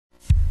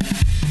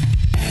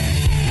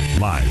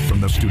Live from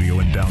the studio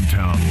in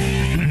downtown,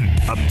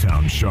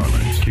 Uptown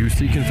Charlotte.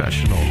 QC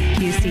Confessional.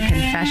 QC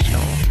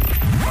Confessional.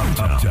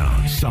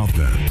 Uptown, South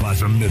End,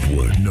 Plaza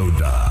Midwood,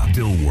 Noda,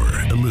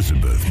 Dilworth,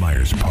 Elizabeth,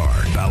 Myers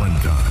Park,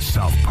 Valentine,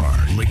 South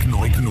Park, Lake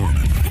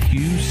Norman.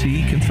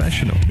 QC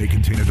Confessional. May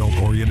contain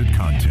adult-oriented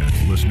content.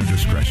 Listener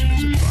discretion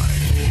is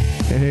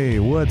advised. Hey,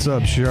 what's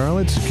up,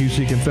 Charlotte? It's the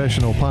QC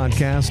Confessional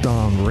podcast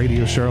on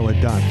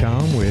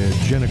RadioCharlotte.com with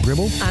Jenna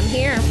Gribble. I'm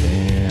here.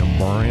 And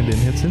Brandon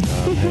Hitson.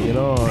 Hanging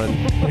on.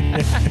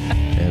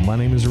 And my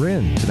name is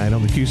Ren. Tonight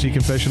on the QC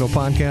Confessional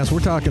podcast, we're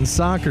talking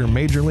soccer,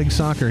 Major League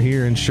Soccer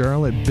here in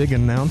Charlotte. Big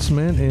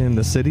announcement in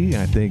the city,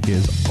 I think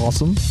is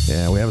awesome.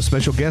 Yeah, we have a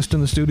special guest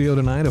in the studio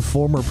tonight, a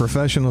former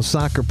professional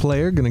soccer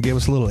player, going to give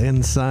us a little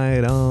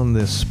insight on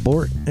this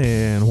sport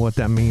and what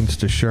that means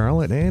to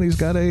Charlotte. And he's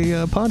got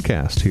a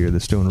podcast here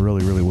that's doing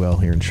really well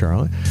here in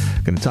Charlotte.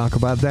 Going to talk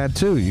about that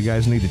too. You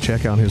guys need to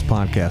check out his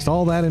podcast.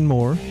 All that and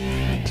more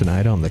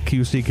tonight on the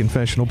QC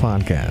Confessional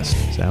podcast.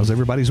 So how's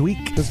everybody's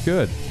week? That's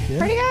good. Yeah.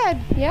 Pretty good.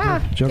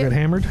 Yeah. Did y'all get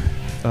hammered?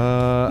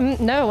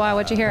 No, why?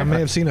 What'd you hear? I may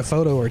have seen a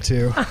photo or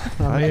two.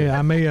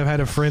 I may have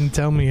had a friend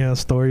tell me a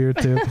story or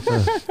two.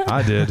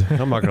 I did.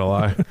 I'm not going to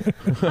lie.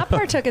 I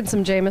partook in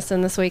some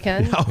Jameson this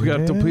weekend. Oh,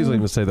 God, please don't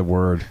even say the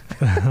word.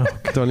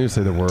 Don't even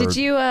say the word. Did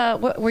you,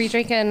 what were you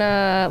drinking,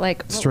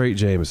 like? Straight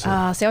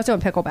Jameson. See, I was doing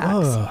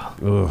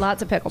picklebacks. Ugh.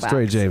 Lots of picklebacks.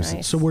 Straight Jameson.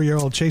 Nice. So were you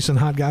all chasing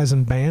hot guys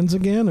in bands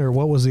again, or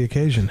what was the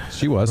occasion?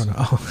 She was.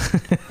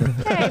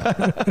 Hey,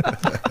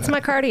 it's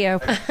my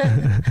cardio.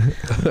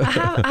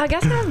 I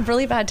guess I have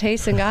really bad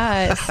taste in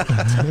guys.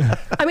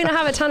 I mean, I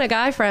have a ton of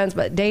guy friends,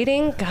 but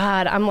dating,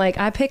 God, I'm like,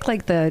 I pick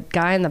like the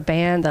guy in the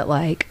band that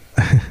like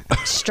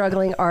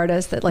struggling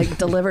artist that like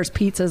delivers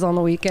pizzas on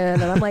the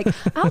weekend, and I'm like,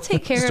 I'll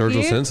take care of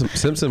you. Sturgill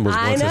Simpson was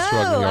once a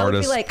struggling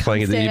artist like,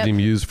 playing at the Evening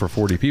Muse for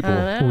 40 people.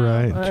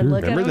 Right, true.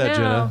 Look Remember at that,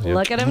 him now. Jenna? Yep.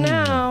 Look at him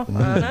now. I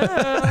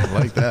know. I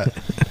like that.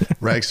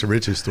 Rags to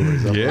riches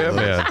stories. Yeah,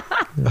 man.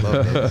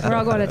 We're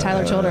all going to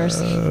Tyler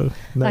Childers. Nice.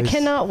 I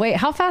cannot wait.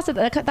 How fast did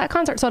that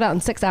concert sold out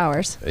in 6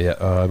 hours?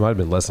 Yeah, it might have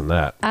been less than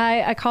that.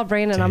 I called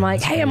Brandon. I'm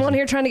like, hey, I'm on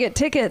here trying to get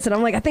tickets, and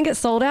I'm like, I think it's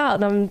sold out,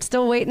 and I'm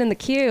still waiting in the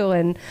queue.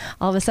 And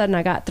all of a sudden,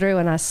 I got through,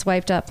 and I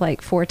swiped up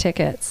like 4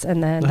 tickets,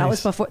 and then that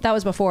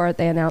was before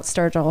they announced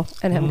Sturgill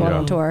and him going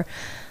on tour.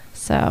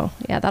 So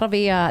yeah, that'll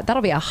be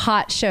a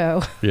hot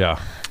show. Yeah.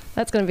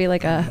 That's going to be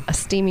like a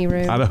steamy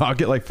room. I know. I'll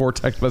get like 4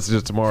 text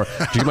messages tomorrow.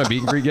 Did you get my meet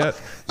and greet yet?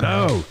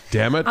 No.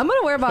 Damn it. I'm going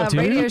to wear my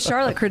Radio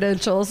Charlotte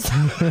credentials.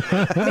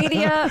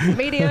 media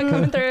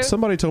coming through.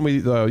 Somebody told me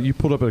you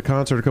pulled up at a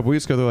concert a couple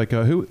weeks ago. They're like,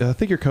 who? I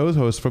think your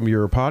co-host from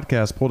your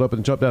podcast pulled up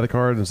and jumped out of the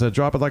car and said,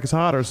 drop it like it's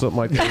hot or something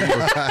like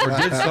that. or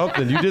did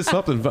something. You did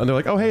something. And they're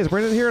like, oh, hey, is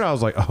Brandon here? And I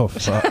was like, oh,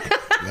 fuck.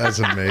 That's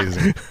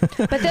amazing.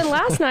 But then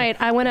last night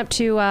I went up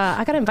to,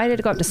 I got invited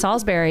to go up to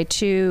Salisbury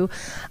to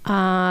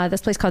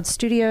this place called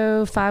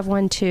Studio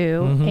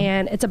 512.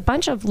 And it's a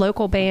bunch of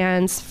local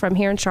bands from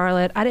here in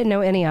Charlotte. I didn't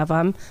know any of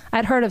them.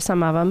 I'd heard of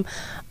some of them,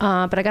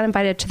 but I got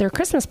invited to their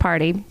Christmas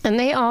party, and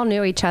they all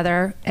knew each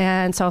other.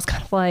 And so I was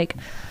kind of like,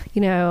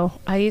 you know,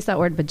 I use that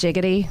word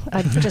bajiggity.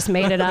 I just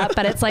made it up,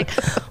 but it's like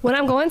when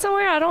I'm going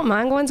somewhere, I don't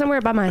mind going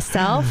somewhere by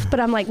myself, but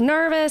I'm like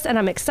nervous and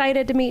I'm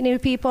excited to meet new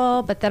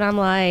people. But then I'm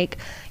like,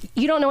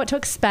 you don't know what to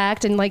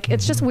expect. And like,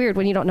 it's just weird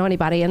when you don't know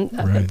anybody. And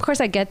of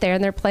course I get there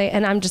and they're playing,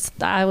 and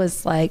I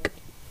was like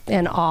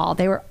in awe.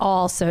 They were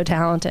all so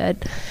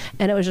talented,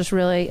 and it was just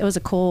really, it was a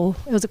cool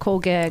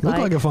gig. Looked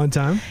like a fun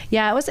time.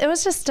 Yeah, it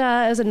was just,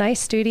 it was a nice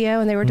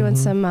studio, and they were doing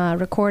some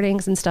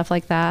recordings and stuff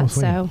like that. Oh,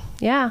 so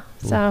yeah,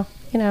 so,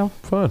 you know,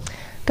 fun.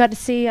 Got to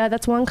see,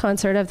 that's one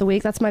concert of the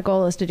week. That's my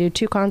goal, is to do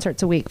 2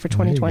 concerts a week for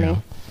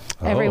 2020.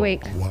 Every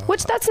week. Wow.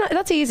 Which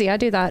that's easy. I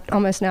do that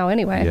almost now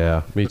anyway.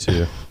 Yeah, me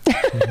too.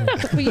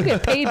 Well, you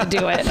get paid to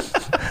do it.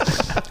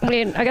 I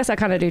mean, I guess I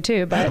kind of do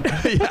too, but.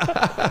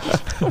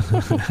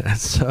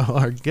 So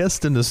our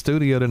guest in the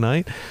studio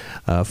tonight,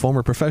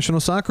 former professional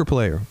soccer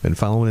player. Been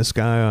following this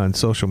guy on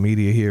social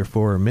media here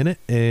for a minute,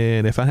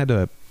 and if I had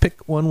to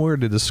pick one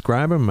word to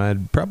describe him,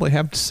 I'd probably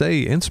have to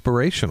say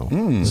inspirational.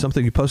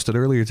 Something you posted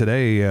earlier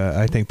today,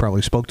 I think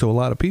probably spoke to a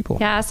lot of people.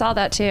 Yeah, I saw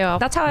that too.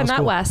 That's how I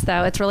met Wes,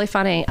 though. It's really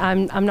funny.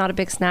 I'm not a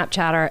big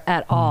Snapchatter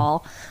at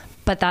all.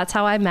 But that's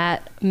how I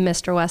met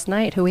Mr. Wes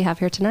Knight, who we have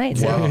here tonight.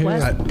 So, Wow.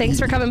 Wes, thanks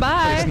for coming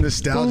by. It's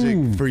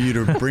nostalgic for you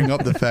to bring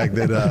up the fact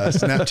that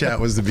Snapchat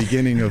was the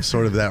beginning of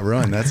sort of that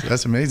run.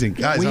 That's amazing.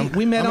 Guys,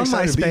 We met I'm on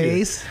excited to be here.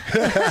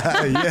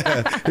 MySpace.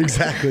 Yeah,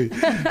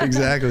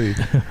 exactly.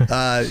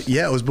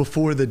 Yeah, it was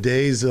before the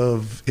days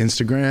of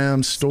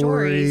Instagram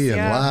story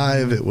and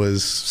live. It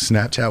was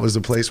Snapchat was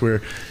the place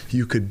where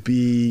you could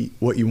be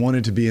what you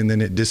wanted to be, and then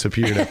it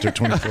disappeared after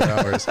 24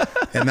 hours,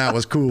 and that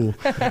was cool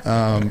at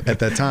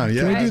that time.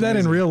 Yeah, Can we do that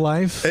in real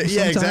life?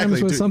 Yeah,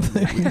 exactly. With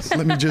something.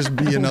 Let me just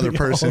be another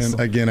person awesome.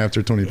 again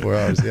after 24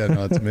 hours. Yeah,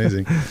 no, it's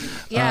amazing.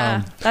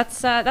 Yeah,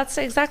 that's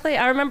exactly.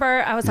 I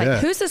remember I was like, Yeah.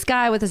 who's this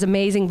guy with his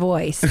amazing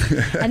voice?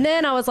 And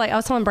then I was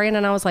telling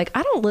Brandon, I was like,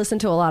 I don't listen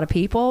to a lot of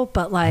people,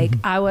 but like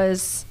I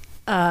was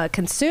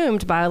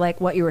consumed by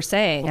like what you were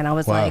saying, and I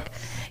was Wow. like,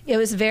 it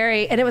was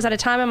and it was at a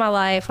time in my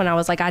life when I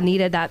was like, I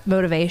needed that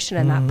motivation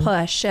and that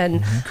push.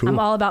 And I'm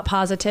all about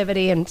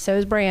positivity, and so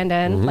is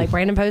Brandon. Like,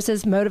 Brandon posts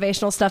his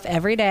motivational stuff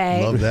every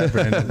day. Love that,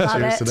 Brandon. Love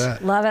Cheers it. to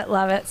that.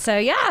 Love it.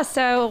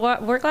 So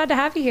we're glad to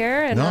have you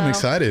here. And No, I'm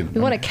excited.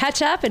 We want to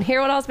catch up and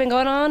hear what all's been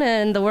going on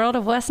in the world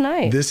of West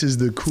Night. This is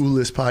the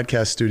coolest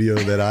podcast studio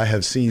that I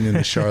have seen in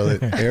the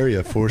Charlotte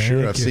area, for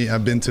sure.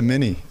 I've been to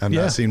many. I've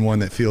not seen one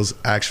that feels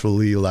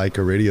actually like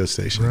a radio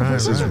station.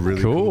 This is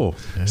really cool.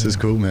 This is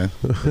cool, man.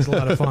 It's a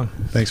lot of fun.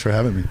 Thanks for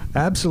having me.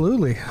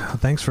 Absolutely.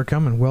 Thanks for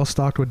coming. Well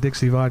stocked with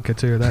Dixie vodka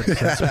too.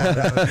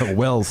 That's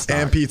Well stocked.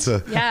 And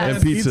pizza. Yes.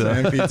 And pizza.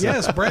 And pizza.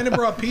 yes. Brandon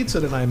brought pizza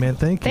tonight, man.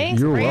 Thank you.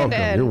 Thanks, You're Brandon.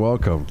 welcome. You're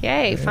welcome.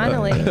 Yay,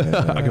 finally.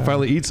 I can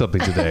finally eat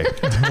something today.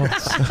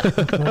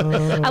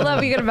 I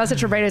love you get a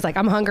message from Brandon. He's like,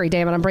 I'm hungry,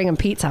 damn it. I'm bringing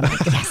pizza. I'm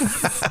like,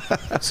 yes.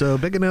 So,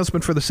 big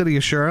announcement for the city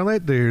of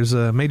Charlotte. There's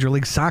a Major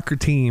League Soccer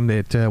team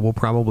that we'll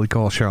probably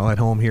call Charlotte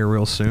home here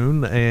real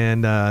soon.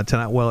 And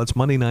tonight, well, it's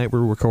Monday night.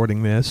 We're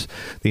recording this.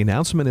 The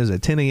announcement is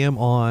at 10 a.m.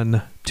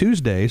 on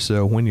Tuesday.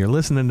 So when you're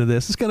listening to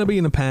this, it's going to be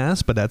in the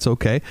past, but that's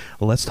okay.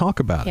 Let's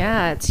talk about it.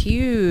 Yeah, it's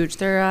huge.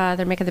 They're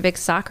making the big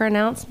soccer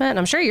announcement.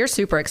 I'm sure you're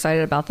super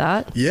excited about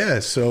that. Yeah,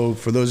 so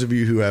for those of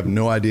you who have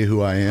no idea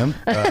who I am,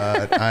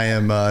 I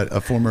am a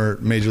former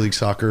Major League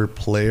Soccer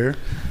player.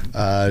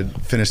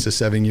 Finished a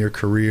 7-year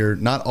career,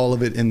 not all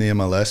of it in the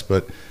MLS,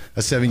 but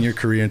a 7-year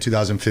career in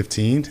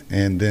 2015,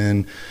 and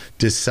then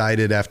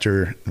decided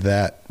after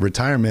that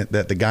retirement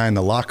that the guy in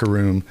the locker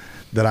room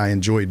that I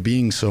enjoyed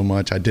being so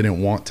much, I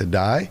didn't want to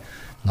die.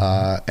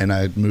 And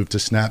I moved to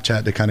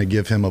Snapchat to kind of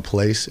give him a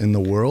place in the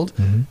world.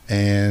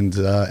 And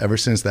ever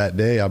since that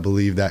day, I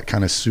believe that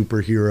kind of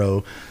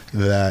superhero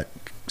that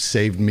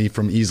saved me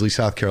from Easley,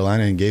 South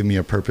Carolina, and gave me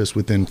a purpose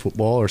within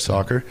football or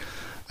soccer,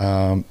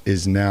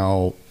 is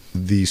now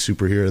the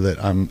superhero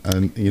that I'm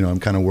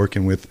kind of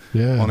working with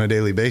on a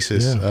daily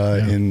basis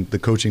in the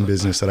coaching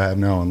business that I have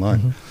now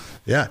online.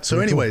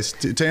 So anyways,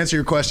 to answer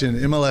your question,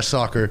 MLS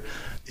soccer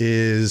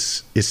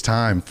it's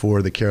time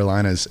for the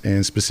Carolinas,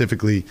 and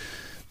specifically,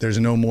 there's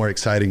no more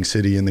exciting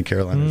city in the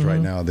Carolinas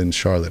right now than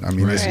Charlotte. I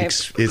mean,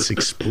 it's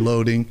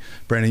exploding.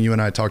 Brandon, you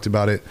and I talked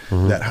about it,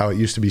 that how it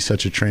used to be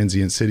such a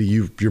transient city.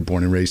 You're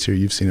born and raised here.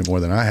 You've seen it more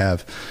than I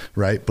have,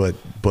 right?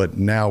 But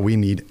now we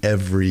need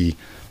every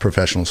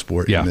professional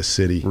sport in this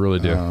city. Really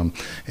do.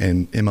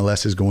 And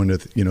MLS is going to,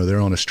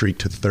 they're on a streak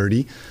to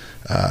 30.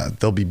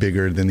 They'll be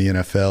bigger than the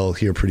NFL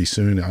here pretty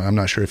soon. I'm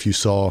not sure if you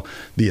saw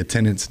the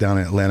attendance down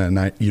at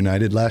Atlanta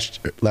United last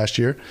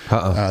year.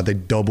 They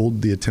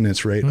doubled the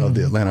attendance rate of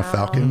the Atlanta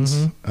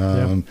Falcons.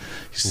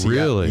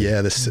 Really?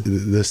 Yeah,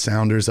 the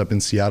Sounders up in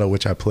Seattle,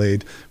 which I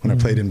played when I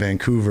played in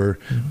Vancouver,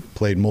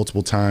 played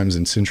multiple times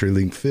in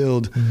CenturyLink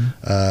Field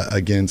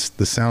against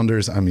the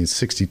Sounders. I mean,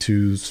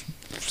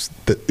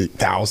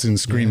 62,000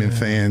 screaming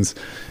fans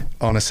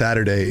on a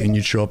Saturday, and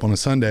you'd show up on a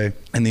Sunday,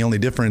 and the only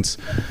difference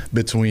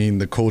between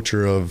the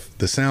culture of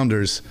the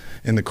Sounders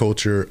and the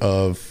culture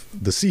of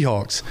the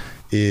Seahawks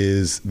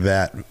is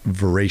that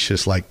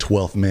voracious, like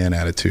 12th man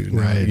attitude,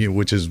 right?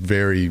 Which is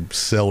very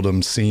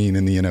seldom seen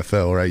in the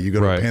NFL, right? You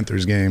go to a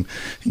Panthers game,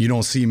 you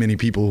don't see many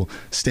people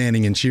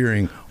standing and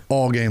cheering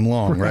all game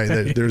long,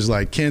 right? There's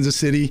like Kansas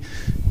City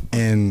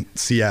and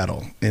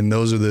Seattle, and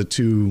those are the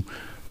two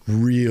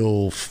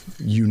real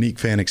unique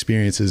fan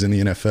experiences in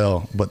the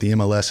NFL. But the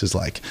MLS is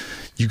like,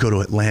 you go to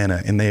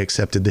Atlanta and they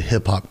accepted the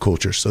hip hop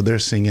culture, so they're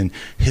singing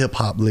hip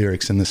hop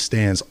lyrics in the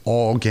stands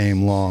all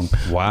game long.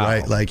 Wow.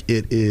 Right? Like,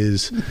 it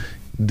is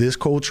this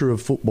culture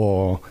of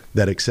football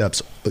that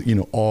accepts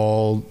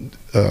all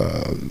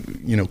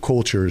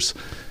cultures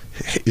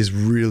is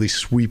really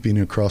sweeping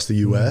across the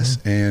U.S.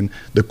 And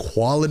the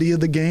quality of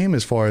the game,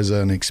 as far as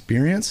an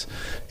experience,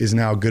 is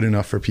now good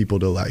enough for people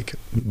to like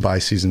buy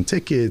season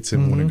tickets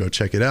and want to go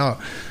check it out.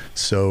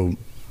 So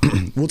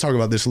we'll talk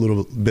about this a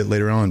little bit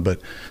later on,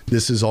 but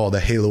this is all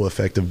the halo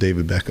effect of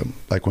David Beckham.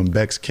 Like, when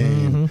Bex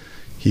came,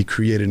 he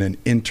created an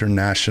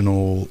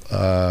international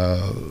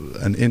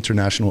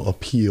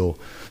appeal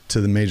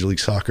to the Major League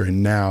Soccer,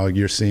 and now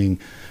you're seeing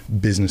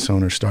business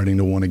owners starting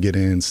to want to get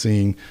in,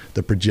 seeing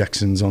the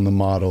projections on the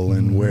model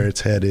and where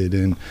it's headed,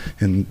 and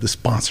the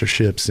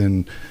sponsorships,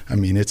 and I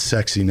mean, it's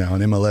sexy now,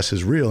 and MLS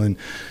is real. And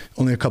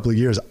only a couple of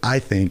years, I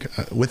think,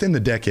 within the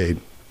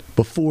decade,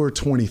 before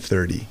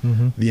 2030,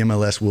 the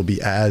MLS will be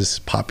as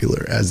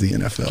popular as the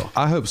NFL.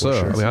 I hope so.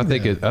 Sure. I mean, I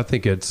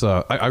think it's.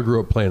 I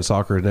grew up playing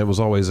soccer, and it was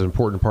always an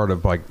important part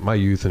of like my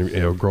youth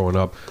and growing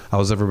up.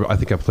 I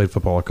think I played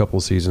football a couple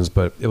of seasons,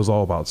 but it was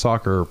all about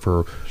soccer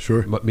for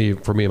me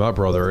and my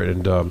brother,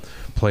 and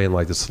playing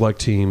like the select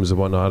teams and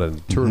whatnot,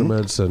 and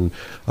tournaments, and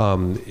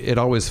it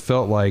always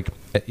felt like,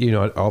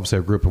 obviously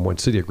I grew up in one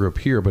city, I grew up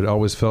here, but it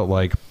always felt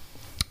like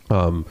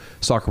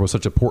soccer was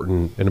such an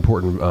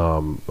important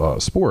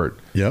sport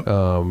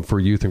for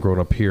youth and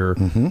growing up here.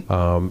 And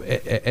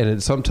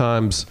it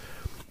sometimes,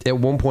 at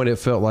one point, it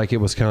felt like it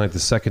was kind of like the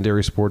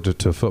secondary sport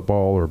to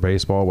football or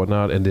baseball,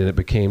 whatnot. And then it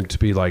became to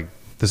be like,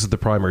 this is the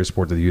primary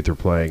sport that the youth are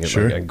playing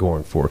and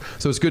going for.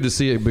 So it's good to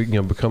see it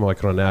become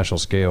like on a national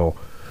scale.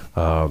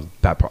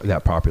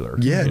 that popular.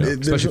 Yeah,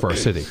 especially for our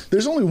city.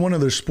 There's only one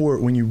other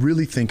sport, when you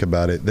really think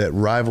about it, that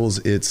rivals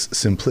its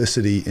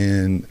simplicity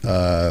and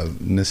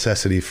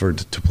necessity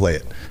to play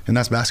it, and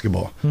that's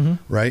basketball.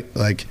 Right?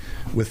 Like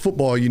with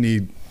football, you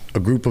need a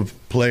group of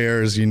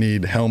players, you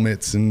need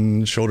helmets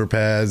and shoulder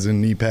pads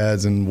and knee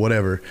pads and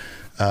whatever.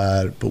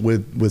 But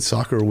with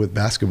soccer or with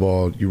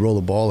basketball, you roll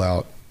the ball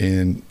out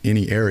in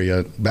any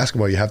area.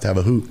 Basketball, you have to have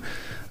a hoop.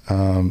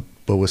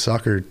 But with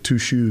soccer, 2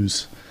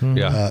 shoes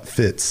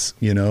fits,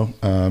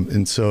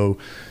 and so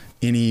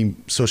any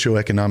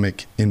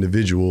socioeconomic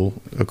individual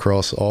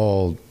across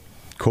all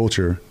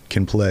culture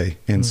can play.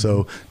 And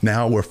so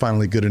now we're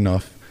finally good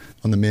enough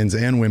on the men's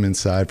and women's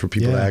side for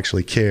people to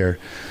actually care.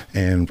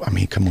 And I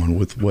mean, come on,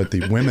 with what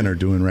the women are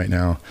doing right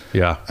now.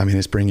 Yeah. I mean,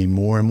 it's bringing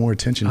more and more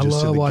attention just to the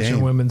game. I love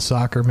watching women's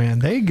soccer, man.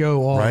 They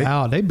go all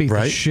out. They beat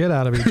the shit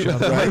out of each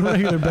other on a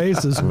regular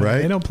basis,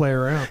 man. They don't play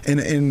around.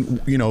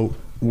 And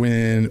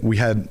when we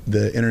had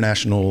the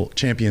International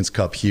Champions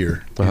Cup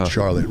here in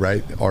Charlotte,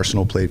 right?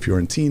 Arsenal played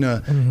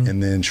Fiorentina,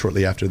 and then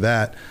shortly after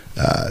that,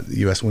 the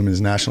U.S.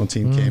 women's national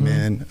team came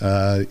in,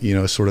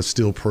 sort of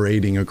still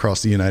parading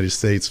across the United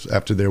States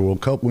after their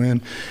World Cup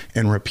win,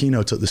 and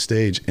Rapinoe took the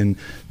stage. And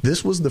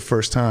this was the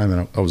first time,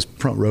 and I was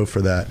front row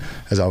for that,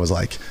 as I was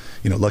like,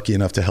 lucky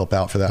enough to help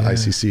out for that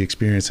ICC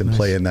experience and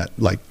play in that,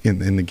 like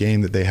in the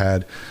game that they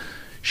had.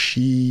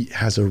 She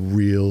has a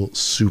real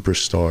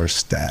superstar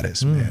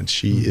status, man.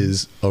 She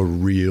is a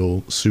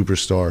real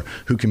superstar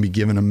who can be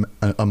given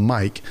a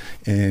mic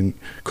and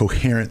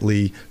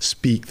coherently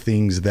speak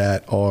things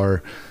that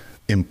are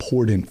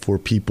important for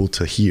people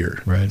to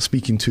hear. Right.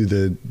 Speaking to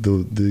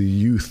the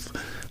youth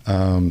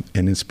and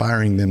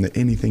inspiring them that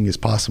anything is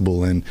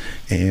possible, and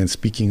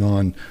speaking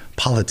on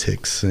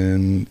politics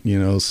and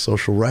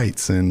social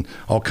rights and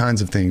all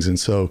kinds of things. And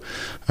so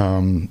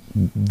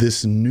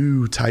this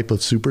new type of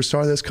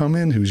superstar that's come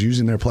in, who's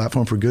using their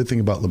platform for good,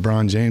 think about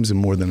LeBron James and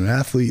More Than an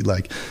Athlete.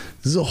 Like,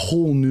 this is a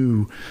whole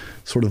new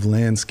sort of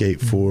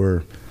landscape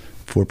for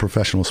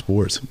professional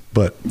sports,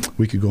 but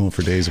we could go on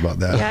for days about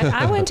that. Yeah,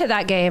 I went to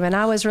that game and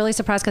I was really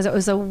surprised because it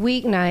was a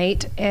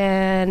weeknight,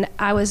 and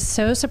I was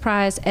so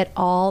surprised at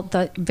all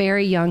the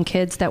very young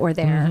kids that were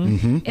there.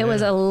 It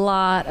was a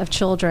lot of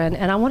children,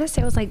 and I want to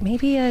say it was like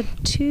maybe a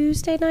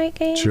Tuesday night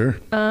game. Sure.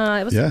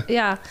 It was,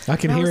 yeah. I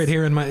can hear it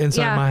here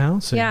inside my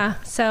house. Yeah.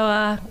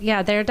 So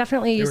they're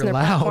definitely using their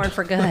platform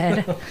for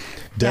good.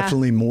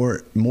 Definitely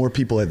more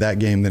people at that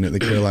game than at the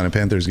Carolina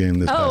Panthers game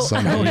this past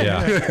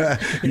Sunday.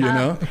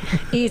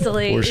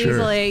 Easily. For sure.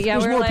 Easily. Yeah,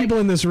 there's more people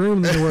in this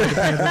room than there were at the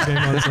Panthers game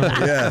on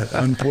Sunday. Yeah,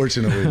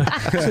 unfortunately.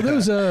 So there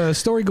was a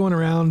story going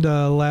around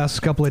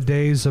last couple of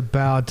days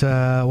about,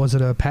 was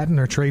it a patent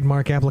or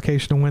trademark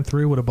application that went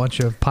through with a bunch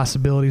of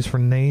possibilities for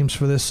names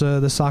for this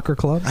soccer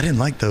club? I didn't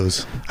like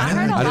those.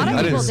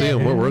 I didn't see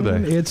them. Where were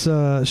they? It's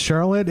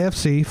Charlotte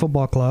FC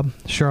Football Club,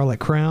 Charlotte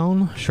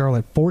Crown,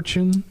 Charlotte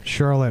Fortune,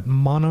 Charlotte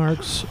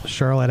Monarchs,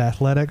 Charlotte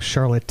Athletics,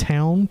 Charlotte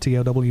Town,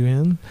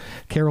 TOWN,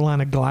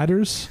 Carolina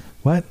Gliders,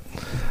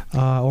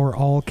 or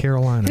All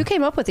Carolina. Who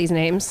came up with these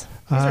names?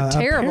 These are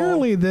terrible.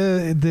 Apparently,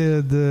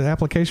 the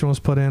application was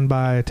put in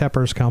by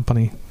Tepper's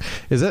company.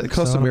 Is that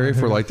customary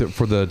for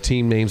for the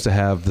team names to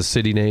have the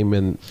city name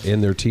in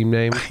their team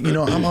name?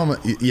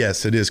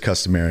 Yes, it is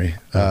customary.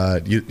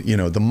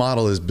 The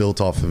model is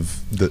built off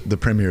of the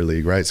Premier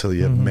League, right? So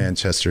you have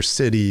Manchester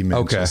City,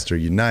 Manchester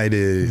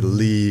United,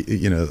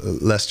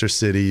 Leicester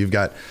City. You've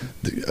got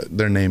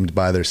they're named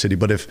by their city,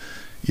 but if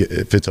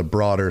it's a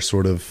broader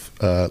sort of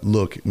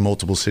look,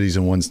 multiple cities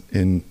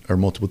or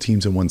multiple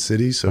teams in one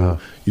city. So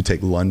you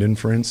take London,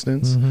 for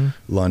instance.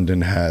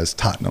 London has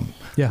Tottenham.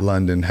 Yeah.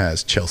 London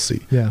has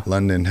Chelsea. Yeah.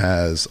 London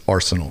has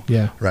Arsenal.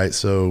 Yeah. Right.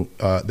 So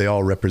they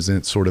all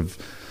represent sort of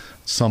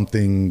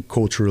something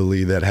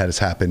culturally that has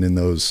happened in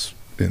those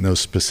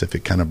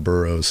specific kind of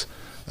boroughs.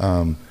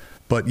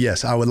 But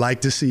yes, I would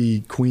like to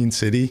see Queen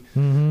City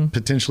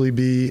potentially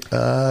be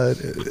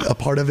a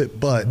part of it,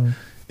 but.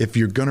 If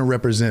you're going to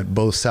represent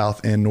both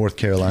South and North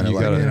Carolina,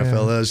 like the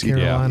NFL does, I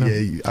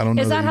don't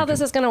know. Is that how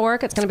this is going to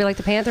work? It's going to be like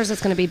the Panthers?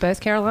 It's going to be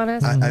both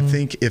Carolinas? I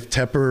think if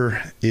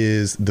Tepper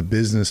is the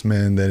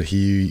businessman that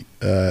he,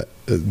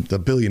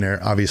 the billionaire,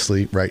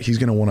 obviously, right, he's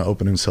going to want to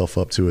open himself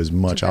up to as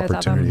much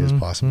opportunity as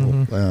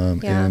possible.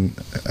 And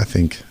I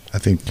think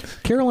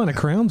Carolina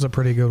Crown's a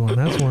pretty good one.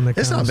 That's one that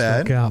kind of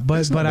stuck out.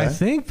 But I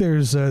think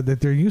there's that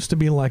there used to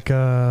be like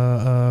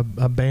a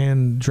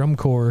band drum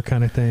corps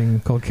kind of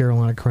thing called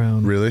Carolina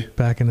Crown. Really?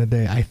 Back in the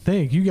day. I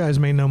think you guys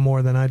may know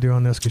more than I do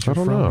on this because you're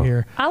from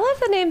here. I love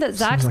the name that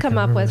Zach's come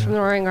up with from the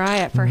Roaring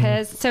Riot for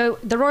his. So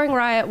the Roaring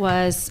Riot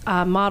was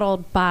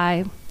modeled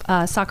by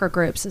soccer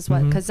groups is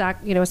what, because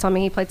Zach, was telling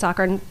me he played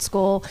soccer in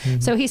school.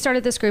 So he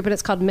started this group, and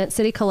it's called Mint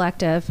City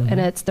Collective, and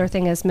their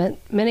thing is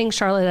minting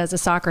Charlotte as a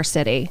soccer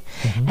city.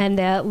 And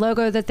the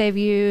logo that they've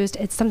used,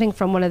 it's something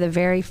from one of the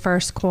very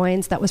first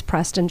coins that was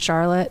pressed in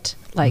Charlotte,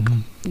 like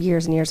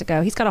years and years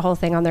ago. He's got a whole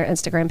thing on their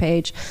Instagram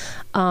page.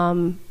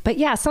 But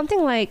yeah,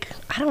 something like,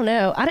 I don't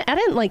know. I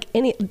didn't like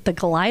the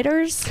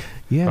gliders.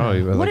 Yeah.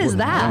 Oh, What is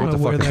that? What the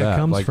Where fuck is that that?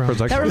 comes Like from.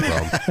 protection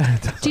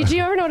from? Did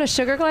you ever know what a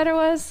sugar glider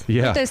was?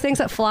 Yeah. Like those things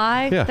that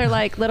fly? Yeah. They're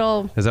like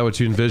little... Is that what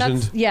you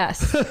envisioned?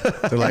 Yes.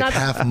 They're like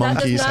half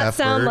monkeys, that does not half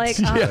sound birds.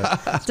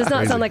 like does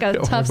not sound like a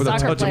tough With a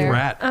soccer touch of player.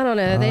 rat. I don't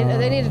know.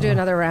 They need to do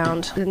another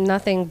round.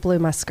 Nothing blew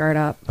my skirt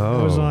up.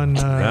 Oh, was on,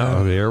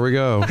 oh, here we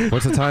go.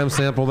 What's the time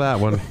sample that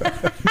one?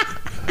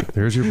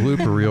 There's your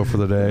blooper reel for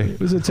the day. It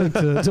was a attempt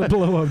to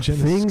blow up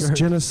Jenna's Things skirt.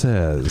 Jenna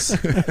says.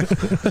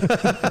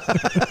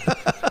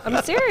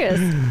 I'm serious.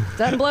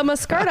 Doesn't blow my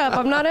skirt up.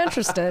 I'm not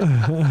interested.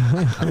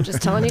 I'm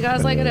just telling you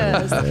guys like it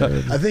is.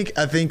 I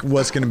think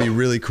what's going to be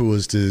really cool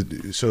is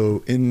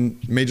so in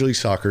Major League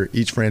Soccer,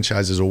 each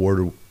franchise is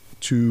awarded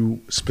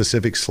 2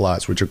 specific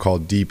slots, which are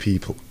called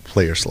DP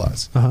player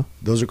slots. Uh-huh.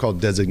 Those are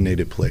called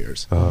designated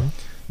players.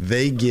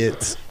 They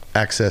get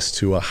access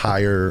to a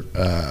higher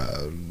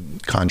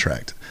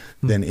contract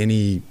than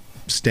any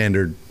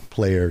standard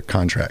player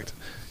contract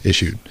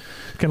issued.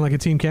 Kind of like a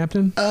team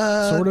captain,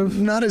 sort of.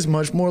 Not as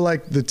much, more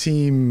like the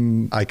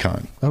team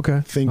icon.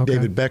 Okay. Think Okay.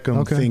 David Beckham.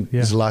 Okay. Think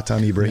Yeah.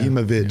 Zlatan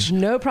Ibrahimovic.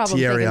 No problem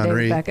Thierry thinking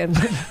Henry. David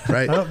Beckham.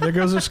 Right. Oh, there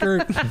goes her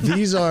skirt.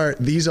 These are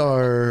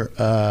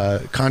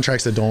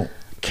contracts that don't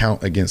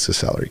count against the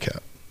salary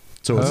cap.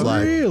 So it's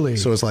Really?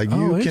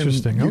 you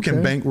interesting. can Okay.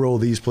 bankroll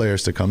these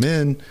players to come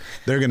in.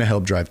 They're going to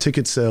help drive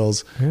ticket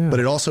sales, Yeah. but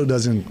it also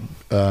doesn't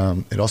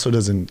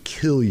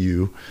kill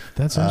you.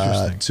 That's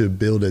interesting. To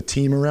build a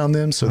team around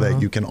them so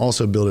that you can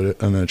also build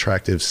an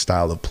attractive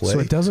style of play. So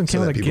it doesn't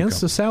count that people against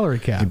come. the salary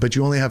cap. But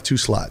you only have 2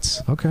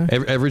 slots. Okay.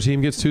 Every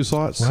team gets 2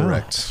 slots? Wow.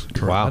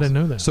 Correct. Wow. I didn't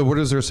know that. So where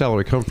does their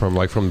salary come from?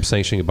 Like from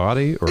sanctioning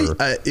body? Or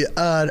I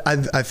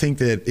think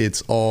that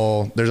it's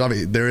all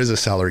there is a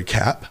salary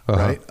cap,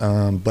 right?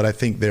 But I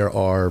think there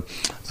are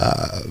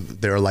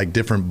like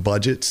different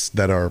budgets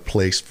that are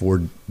placed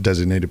for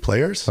designated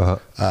players.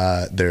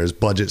 There's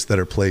budgets that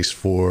are placed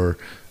for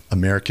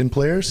American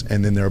players,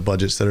 and then there are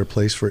budgets that are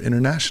placed for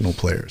international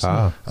players.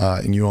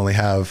 And you only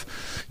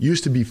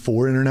used to be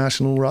 4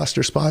 international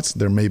roster spots.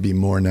 There may be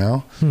more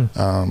now,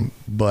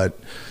 but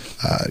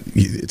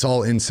it's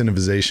all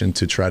incentivization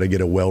to try to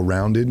get a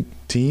well-rounded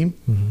team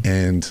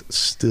and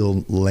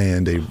still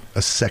land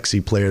a sexy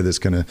player that's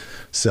going to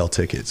sell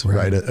tickets,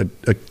 right?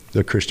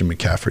 A Christian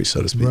McCaffrey,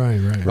 so to speak.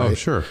 Right. oh,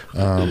 sure.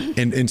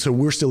 And so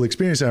we're still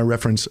experiencing, I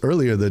referenced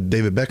earlier, the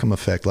David Beckham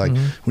effect. Like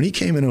when he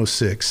came in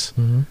 06,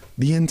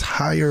 the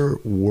entire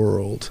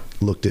world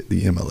looked at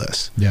the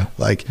MLS. Yeah.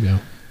 Yeah.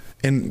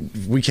 And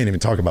we can't even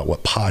talk about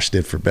what Posh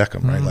did for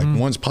Beckham, right? Like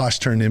once Posh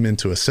turned him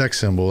into a sex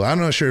symbol, I'm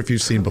not sure if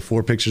you've seen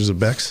before pictures of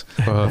Bex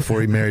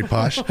before he married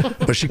Posh,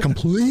 but she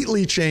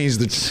completely changed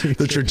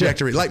the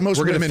trajectory. Like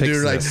most women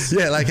do, like,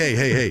 yeah, like,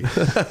 hey,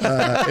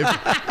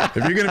 if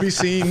you're going to be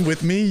seen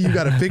with me, you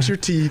got to fix your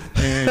teeth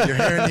and your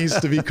hair needs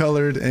to be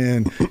colored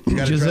and you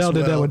got to Giselle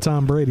dress did that well. with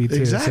Tom Brady too.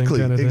 Exactly, same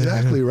kind of thing.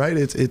 exactly, right?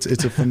 It's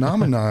a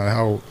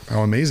phenomenon how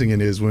amazing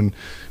it is when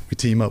we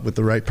team up with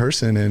the right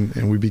person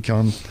and we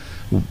become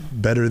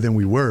better than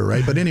we were,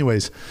 right? But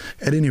anyways,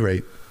 at any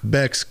rate,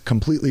 Bex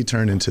completely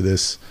turned into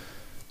this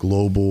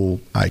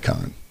global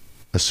icon,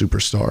 a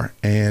superstar.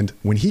 And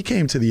when he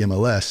came to the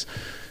MLS,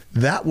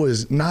 that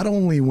was not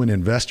only when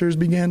investors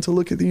began to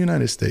look at the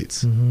United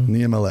States and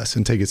the MLS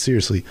and take it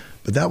seriously,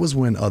 but that was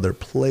when other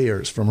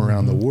players from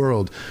around the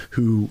world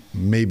who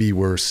maybe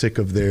were sick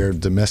of their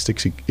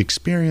domestic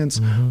experience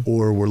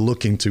or were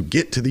looking to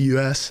get to the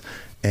U.S.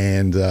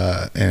 and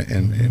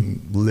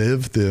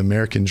live the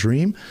American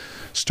dream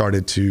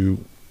started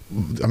to,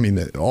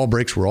 all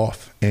brakes were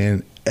off.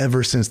 And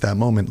ever since that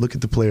moment, look at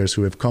the players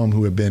who have come,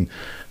 who have been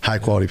high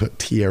quality, but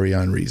Thierry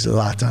Henry,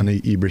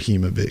 Zlatan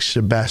Ibrahimovic,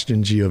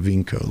 Sebastian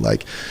Giovinco.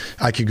 Like,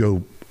 I could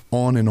go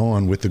on and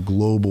on with the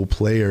global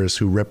players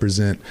who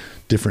represent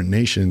different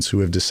nations who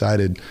have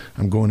decided,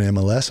 I'm going to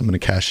MLS, I'm going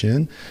to cash in,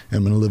 and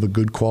I'm going to live a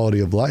good quality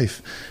of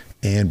life.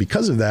 And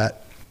because of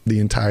that, the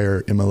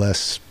entire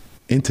MLS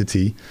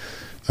entity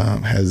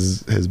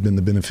has been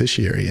the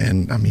beneficiary.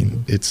 And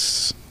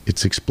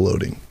it's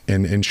exploding.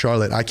 And in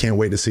Charlotte, I can't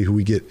wait to see who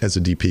we get as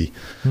a DP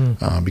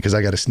because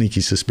I got a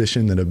sneaky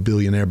suspicion that a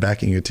billionaire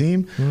backing a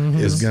team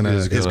is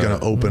gonna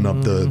open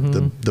up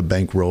the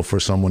bankroll for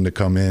someone to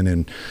come in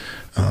and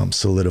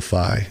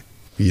solidify,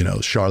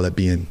 Charlotte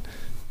being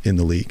in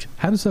the league.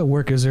 How does that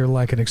work? Is there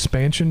like an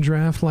expansion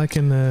draft, like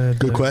in the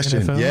Good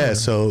question. NFL, yeah.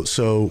 or?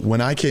 So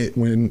when I came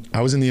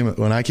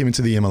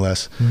into the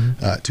MLS,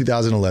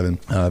 2011,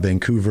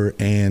 Vancouver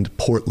and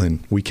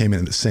Portland, we came in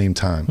at the same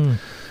time.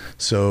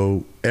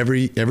 So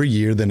every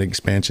year, then an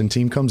expansion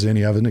team comes in.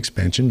 You have an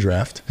expansion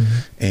draft,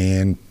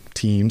 and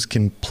teams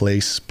can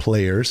place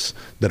players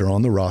that are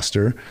on the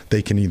roster.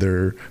 They can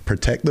either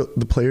protect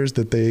the players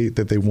that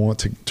they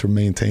want to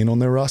maintain on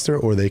their roster,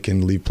 or they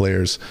can leave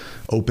players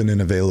open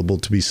and available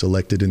to be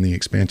selected in the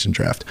expansion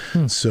draft.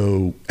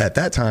 So at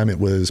that time, it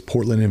was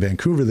Portland and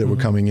Vancouver that were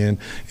coming in,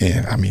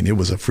 and it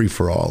was a free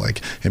for all.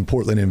 Like, in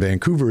Portland and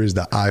Vancouver is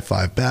the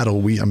I-5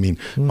 battle.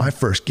 My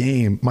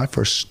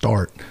first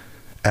start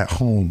at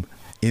home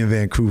in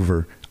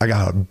Vancouver, I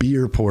got a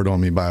beer poured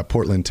on me by a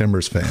Portland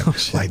Timbers fan.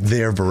 Like,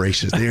 they're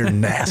voracious. They're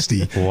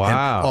nasty.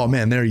 Wow. And, oh,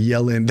 man, they're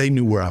yelling. They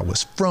knew where I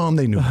was from.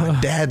 They knew my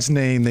dad's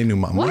name. They knew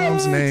my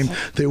mom's name.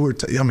 They were,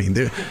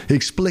 they're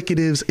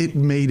explicatives. It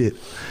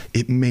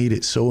made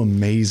it so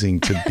amazing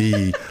to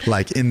be,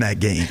 like, in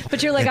that game.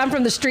 But you're like, I'm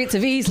from the streets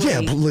of Easley.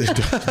 Yeah,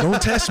 but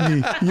don't test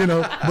me,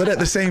 But at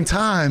the same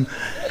time,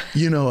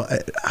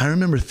 I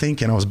remember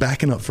thinking, I was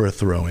backing up for a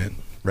throw-in.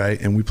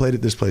 Right, and we played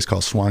at this place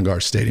called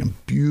Swangard Stadium.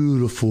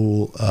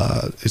 Beautiful.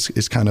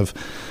 It's kind of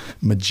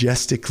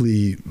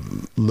majestically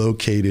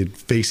located,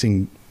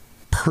 facing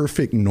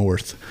perfect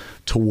north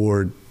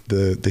toward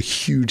the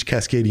huge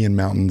Cascadian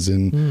Mountains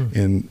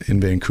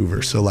in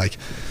Vancouver. So, like,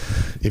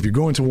 if you're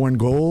going to one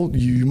goal,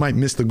 you might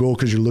miss the goal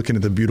because you're looking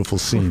at the beautiful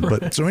scene.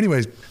 But so,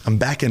 anyways, I'm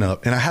backing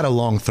up, and I had a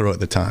long throw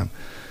at the time.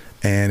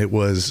 And it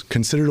was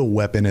considered a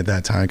weapon at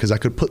that time because I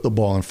could put the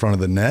ball in front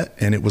of the net,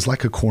 and it was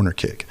like a corner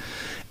kick.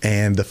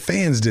 And the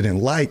fans didn't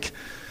like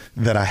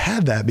that I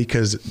had that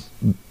because,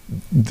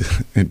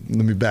 let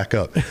me back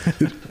up,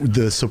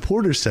 the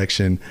supporter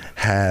section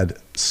had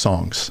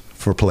songs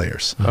for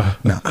players.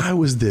 Now, I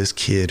was this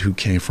kid who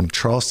came from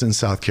Charleston,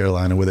 South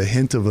Carolina, with a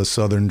hint of a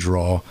southern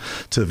drawl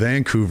to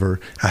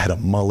Vancouver. I had a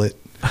mullet.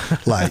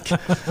 Like,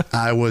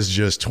 I was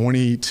just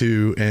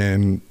 22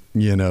 and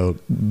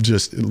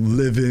just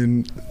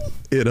living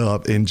it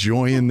up,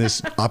 enjoying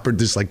this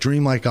like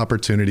dreamlike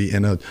opportunity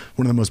in one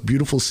of the most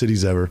beautiful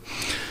cities ever.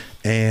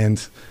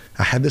 And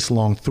I had this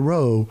long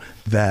throw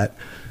that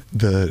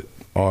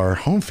our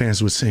home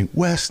fans would sing,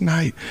 "West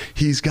Knight,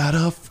 he's got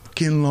a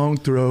fucking long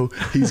throw.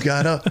 He's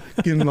got a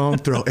fucking long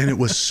throw." And it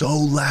was so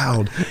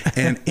loud.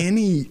 And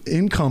any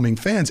incoming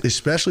fans,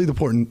 especially the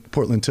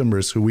Portland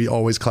Timbers, who we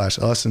always clash,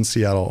 us and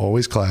Seattle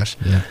always clash.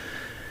 Yeah.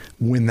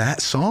 When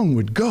that song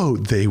would go,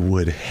 they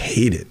would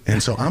hate it.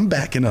 And so I'm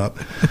backing up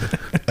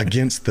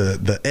against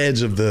the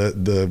edge of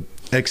the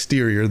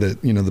exterior,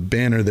 that the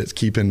banner that's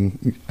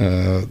keeping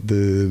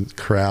the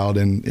crowd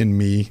and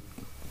me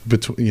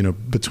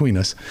between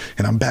us.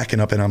 And I'm backing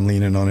up and I'm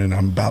leaning on it and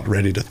I'm about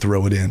ready to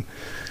throw it in.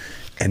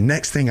 And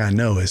next thing I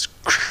know is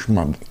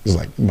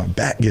my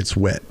back gets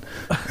wet.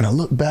 And I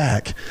look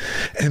back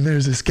and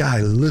there's this guy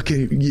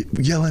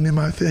yelling in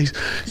my face,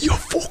 "You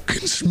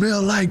fucking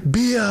smell like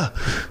beer."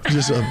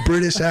 Just a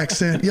British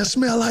accent. "You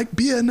smell like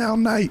beer now,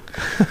 Knight."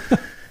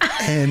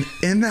 And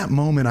in that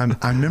moment,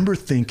 I remember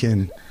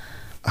thinking,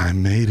 I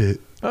made it.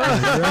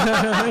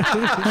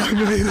 I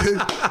made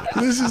it.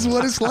 This is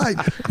what it's like.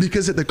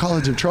 Because at the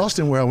College of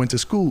Charleston, where I went to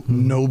school,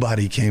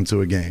 nobody came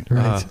to a game.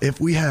 Right. If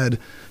we had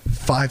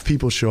 5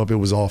 people show up, it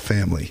was all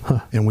family,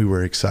 and we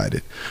were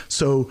excited.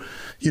 So,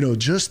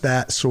 just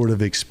that sort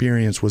of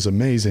experience was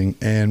amazing.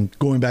 And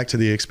going back to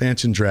the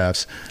expansion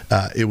drafts,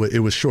 it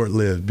was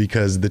short-lived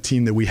because the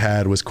team that we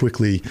had was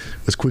quickly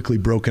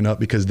broken up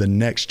because the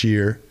next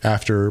year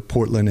after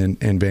Portland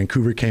and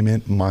Vancouver came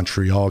in,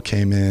 Montreal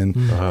came in,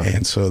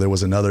 and so there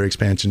was another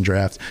expansion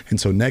draft. And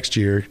so next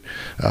year,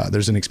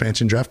 there's an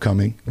expansion draft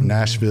coming.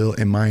 Nashville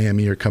and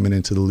Miami are coming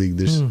into the league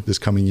this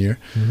coming year.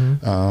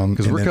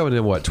 Because we're coming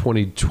in,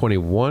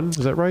 2021? Is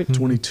that right?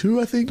 22,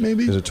 I think,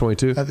 maybe. Is it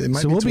 22? So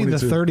we'll be the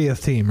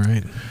 30th team,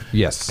 right?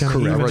 Yes.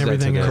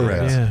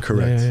 Correct.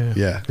 Correct.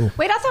 Yeah. Cool.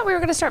 Wait, I thought we were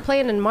going to start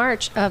playing in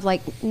March of,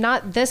 like,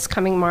 not this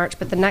coming March,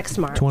 but the next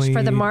March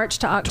for the March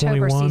to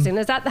October 21. season.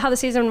 Is that how the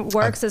season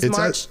works? Is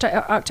March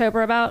to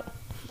October about?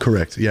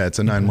 Correct. Yeah, it's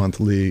a 9-month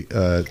league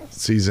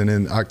season.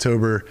 In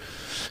October,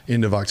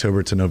 end of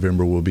October to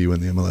November will be when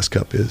the MLS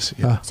Cup is.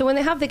 Yeah. So when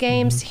they have the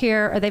games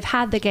here, or they've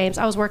had the games,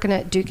 I was working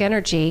at Duke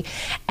Energy,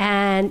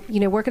 and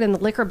working in the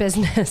liquor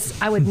business,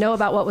 I would know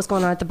about what was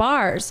going on at the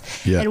bars,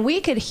 and we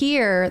could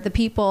hear the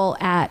people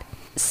at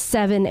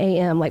 7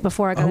 a.m. like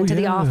before I got into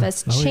the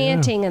office,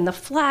 chanting and the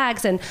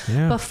flags, and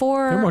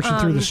before they're marching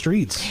through the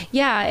streets.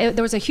 Yeah,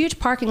 there was a huge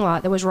parking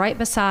lot that was right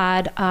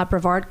beside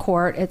Brevard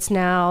Court. It's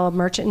now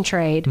Merchant and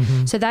Trade.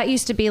 So that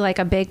used to be like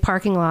a big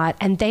parking lot,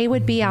 and they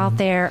would be out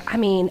there. I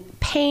mean,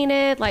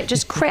 painted like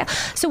just crap.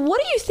 So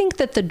what do you think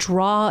that the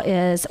draw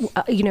is,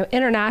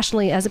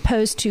 internationally as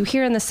opposed to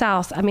here in the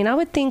South? I mean, I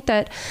would think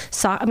that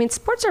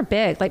sports are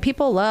big. Like,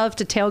 people love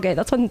to tailgate.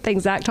 That's one thing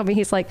Zach told me.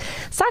 He's like,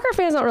 soccer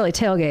fans don't really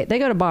tailgate. They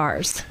go to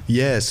bars.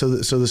 Yeah, so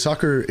the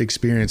soccer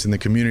experience and the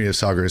community of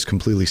soccer is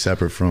completely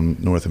separate from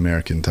North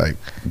American type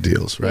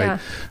deals, right?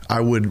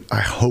 Yeah.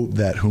 I hope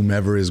that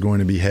whomever is going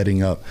to be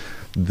heading up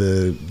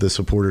the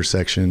supporter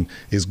section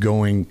is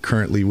going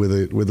currently with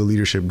a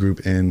leadership group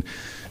and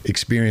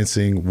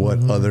experiencing what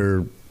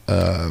other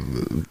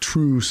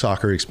true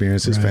soccer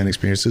experiences, fan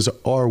experiences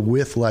are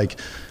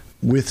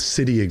with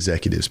city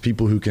executives,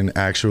 people who can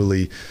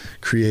actually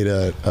create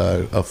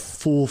a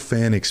full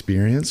fan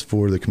experience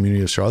for the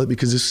community of Charlotte,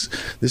 because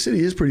the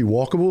city is pretty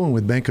walkable, and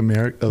with Bank of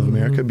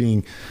America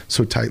being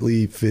so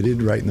tightly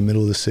fitted right in the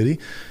middle of the city,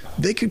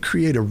 they could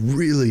create a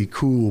really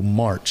cool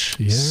march,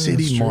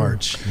 city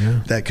march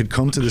that could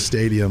come to the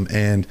stadium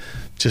and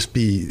just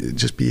be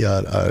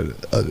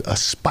a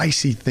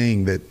spicy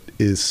thing that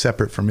is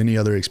separate from any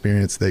other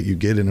experience that you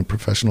get in a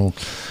professional,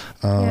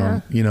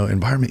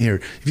 environment here.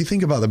 If you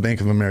think about the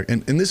Bank of America,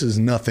 and this is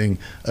nothing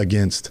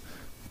against,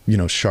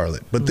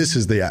 Charlotte, but this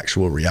is the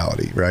actual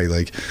reality, right?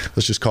 Like,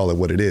 let's just call it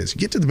what it is. You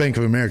get to the Bank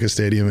of America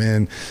Stadium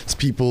and it's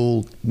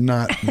people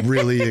not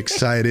really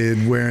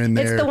excited wearing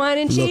their It's the wine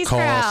and cheese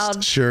Lacoste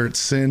crowd.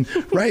 shirts and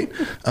right.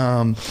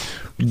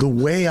 The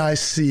way I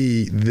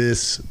see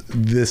this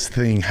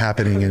thing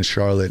happening in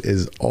Charlotte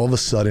is all of a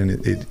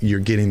sudden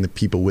you're getting the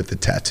people with the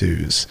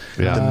tattoos,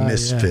 the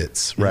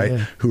misfits, right?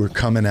 Yeah. Who are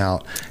coming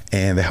out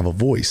and they have a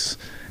voice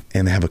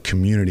and they have a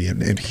community,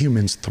 and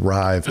humans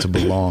thrive to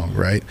belong,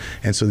 right?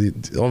 And so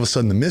all of a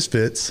sudden the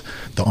misfits,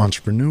 the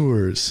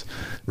entrepreneurs,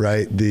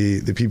 right?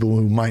 The people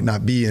who might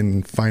not be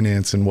in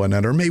finance and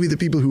whatnot, or maybe the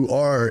people who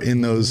are in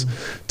those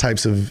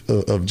types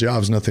of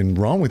jobs, nothing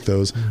wrong with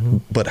those,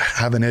 but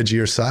have an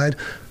edgier side,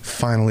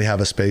 finally have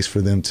a space for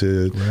them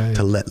to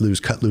let loose,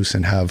 cut loose,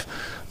 and have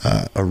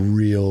a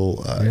real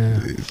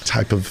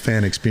type of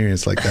fan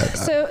experience like that.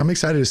 So, I'm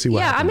excited to see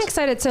what happens. I'm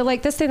excited. So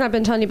like this thing I've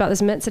been telling you about,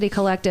 this Mint City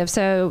Collective.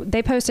 So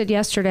they posted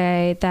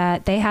yesterday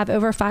that they have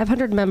over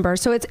 500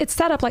 members. So it's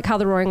set up like how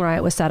the Roaring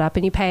Riot was set up,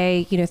 and you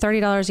pay,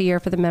 $30 a year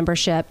for the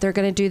membership. They're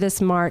going to do this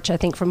march, I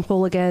think, from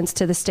Hooligans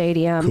to the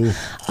stadium.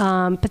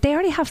 Cool. But they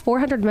already have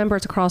 400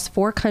 members across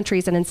 4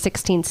 countries and in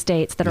 16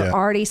 states that are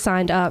already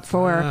signed up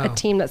for a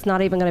team that's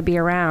not even going to be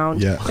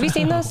around. Yeah. Have you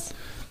seen this?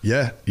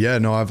 Yeah.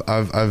 No,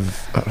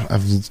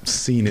 I've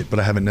seen it, but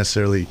I haven't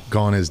necessarily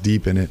gone as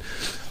deep in it.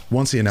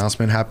 Once the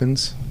announcement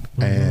happens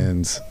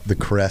and the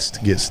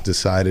crest gets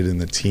decided and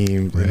the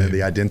team and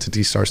the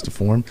identity starts to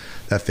form,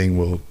 that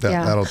thing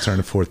that'll turn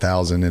to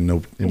 4,000 in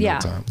no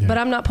time. But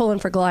I'm not pulling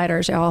for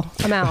gliders, y'all.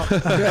 I'm out. You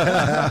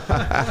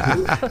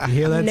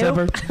hear that,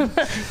 Nope. Tepper?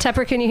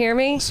 Tepper, can you hear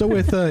me? So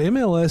with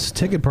MLS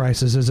ticket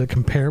prices, is it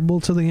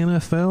comparable to the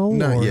NFL?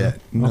 Not yet.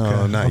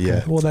 No, not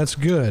yet. Well, that's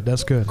good.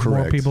 That's good. More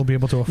Correct. people be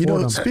able to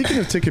afford them. Speaking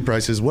of ticket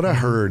prices, what I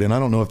heard, and I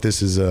don't know if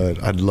this is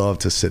I'd love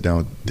to sit down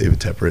with David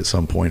Tepper at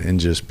some point and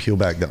just peel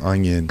back the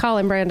onion. Call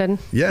him, Brandon.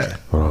 Yeah.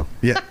 Hold on.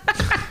 Yeah.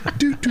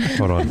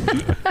 Hold on.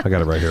 I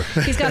got it right here.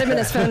 He's got him in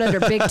his phone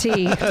under Big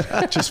T.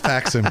 Just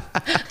fax him.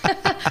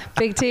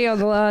 Big T on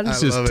the line. I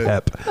It's just love it.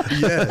 Tep.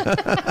 Yeah.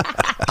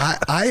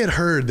 I had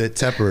heard that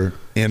Tepper,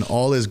 in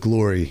all his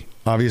glory,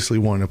 obviously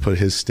wanted to put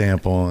his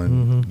stamp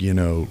on,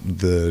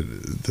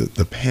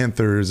 the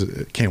Panthers.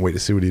 Can't wait to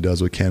see what he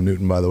does with Cam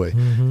Newton, by the way.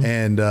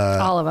 And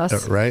all of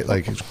us. right?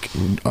 Like,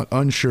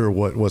 unsure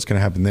what's going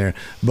to happen there.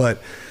 But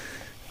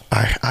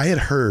I had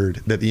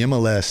heard that the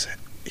MLS,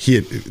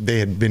 they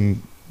had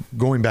been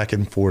going back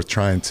and forth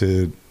trying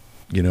to,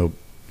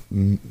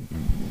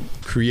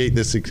 create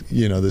this,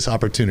 this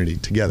opportunity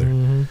together.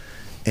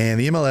 And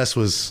the MLS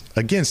was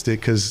against it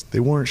because they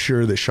weren't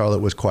sure that Charlotte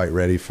was quite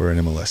ready for an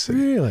MLS city.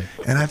 Really?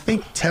 And I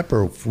think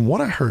Tepper, from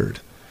what I heard,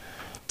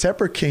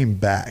 Tepper came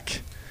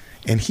back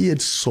and he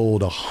had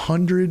sold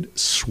 100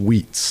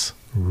 suites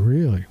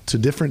Really? to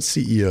different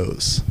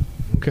CEOs.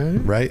 Okay.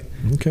 Right?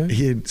 Okay.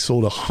 He had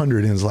sold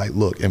 100 and was like,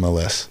 look,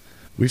 MLS,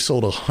 we've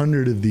sold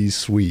 100 of these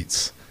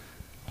suites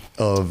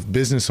of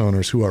business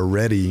owners who are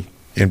ready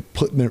and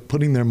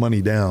putting their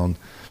money down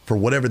for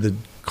whatever the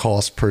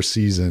cost per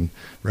season,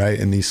 right?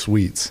 In these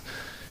suites.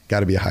 Got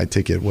to be a high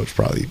ticket, what's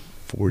probably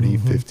 40,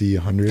 50,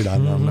 100.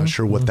 I'm not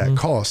sure what that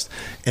cost,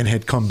 and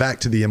had come back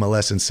to the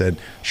MLS and said,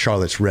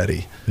 Charlotte's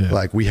ready. Yeah.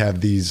 Like we have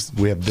this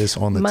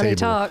on the Money table.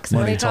 talks,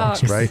 Money money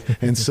talks, talks. right?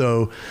 And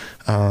so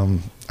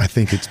I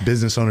think it's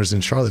business owners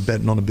in Charlotte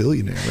betting on a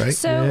billionaire, right?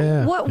 So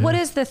Yeah, what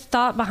is the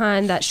thought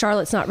behind that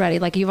Charlotte's not ready?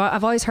 Like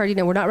I've always heard,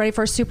 we're not ready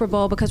for a Super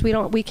Bowl because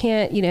we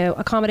can't,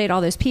 accommodate all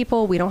those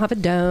people. We don't have a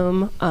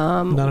dome.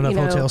 Not enough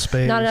hotel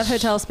space. Not enough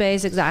hotel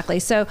space, exactly.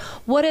 So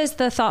what is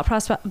the thought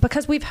process?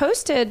 Because we've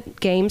hosted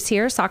games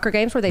here, soccer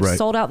games, where they've Right.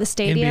 sold out the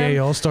stadium.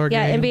 NBA All-Star game.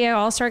 Yeah, NBA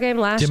All-Star game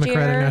last Democratic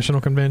year.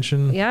 National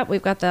Convention. Yeah,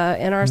 we've got the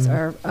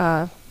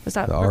NRC, is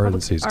that The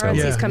Republic- RNC's coming.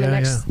 RNC's Yeah, coming yeah,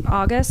 next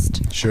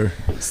August. Sure.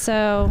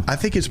 So I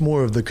think it's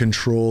more of the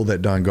control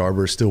that Don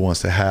Garber still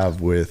wants to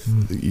have with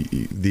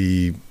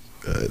the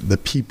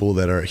people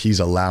that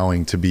he's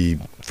allowing to be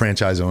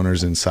franchise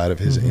owners inside of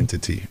his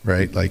entity,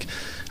 right? Like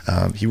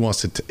he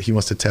wants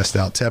to test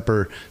out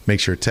Tepper, make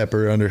sure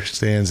Tepper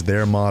understands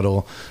their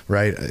model,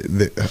 right?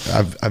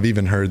 I've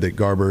even heard that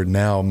Garber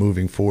now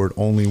moving forward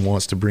only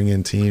wants to bring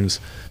in teams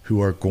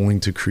who are going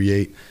to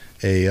create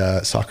a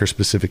soccer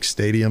specific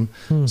stadium.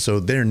 So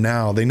they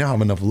now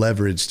have enough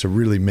leverage to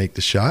really make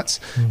the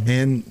shots,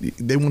 and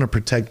they want to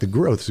protect the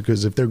growth,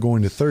 because if they're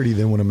going to 30,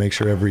 they want to make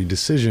sure every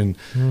decision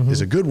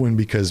is a good one,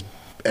 because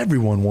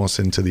everyone wants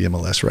into the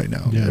MLS right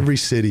now. Yeah. Every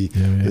city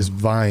is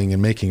vying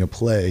and making a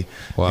play.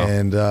 Wow.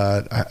 And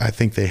I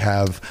think they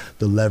have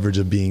the leverage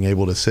of being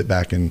able to sit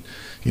back and,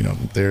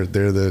 they're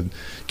the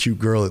cute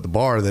girl at the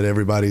bar that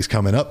everybody's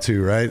coming up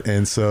to, right?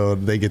 And so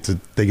they get to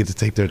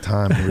take their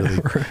time and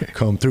really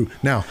come through.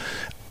 Now,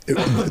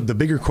 the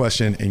bigger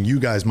question, and you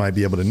guys might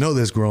be able to know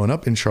this growing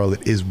up in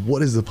Charlotte, is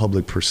what is the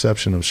public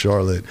perception of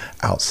Charlotte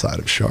outside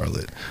of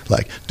Charlotte?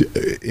 Like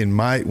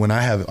when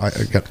I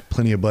got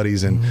plenty of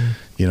buddies and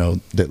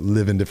that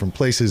live in different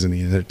places in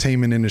the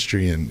entertainment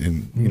industry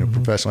and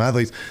professional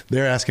athletes.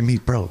 They're asking me,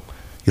 bro,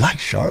 you like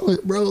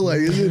Charlotte, bro? Like,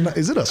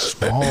 is it a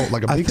small,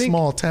 like a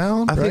small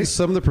town? I think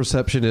some of the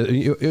perception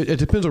is, it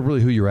depends on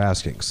really who you're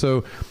asking.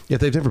 So if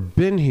they've never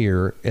been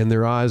here, in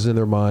their eyes and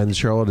their minds,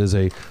 Charlotte is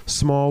a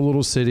small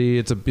little city.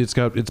 It's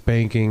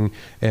banking,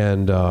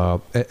 and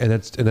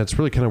that's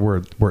really kind of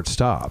where it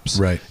stops.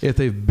 Right. If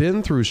they've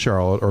been through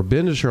Charlotte or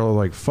been to Charlotte,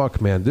 like,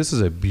 fuck, man, this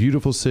is a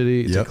beautiful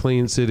city. It's a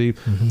clean city.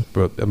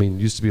 But I mean,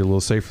 it used to be a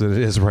little safer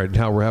than it is right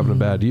now. We're having a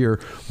bad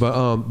year,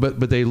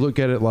 but they look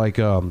at it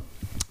like.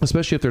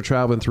 Especially if they're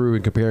traveling through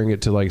and comparing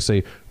it to, like,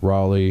 say,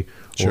 Raleigh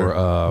or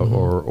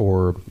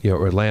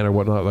Atlanta or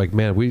whatnot. Like,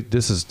 man,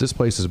 this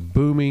place is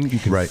booming. You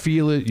can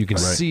feel it. You can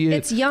see it.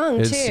 It's young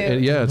too.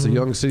 It's a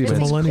young city. It's man.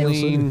 millennial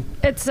Clean.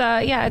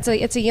 City.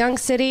 It's a young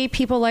city.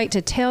 People like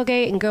to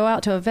tailgate and go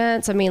out to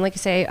events. I mean, like you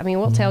say,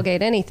 we'll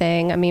tailgate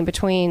anything. I mean,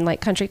 between like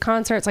country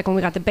concerts, like when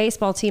we got the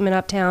baseball team in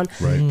Uptown,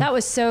 that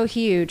was so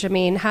huge. I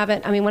mean,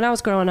 when I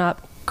was growing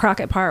up,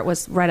 Crockett Park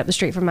was right up the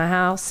street from my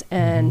house,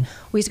 and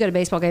we used to go to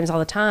baseball games all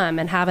the time,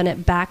 and having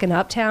it back in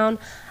Uptown,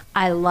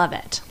 I love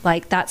it.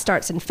 Like, that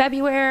starts in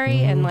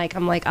February, and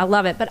I'm like, I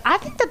love it. But I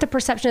think that the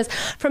perception is,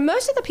 from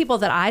most of the people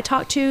that I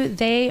talk to,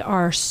 they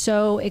are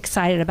so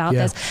excited about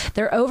this.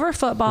 They're over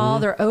football.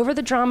 They're over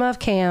the drama of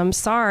Cam.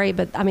 Sorry,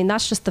 but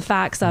that's just the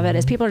facts of it,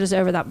 is people are just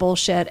over that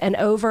bullshit and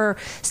over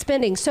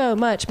spending so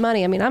much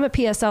money. I'm a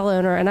PSL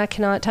owner, and I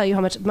cannot tell you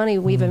how much money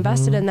we've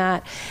invested in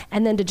that.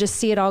 And then to just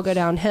see it all go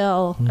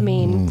downhill.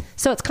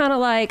 So it's kind of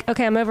like,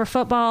 okay, I'm over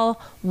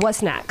football.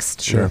 What's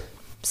next? Sure.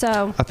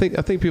 So I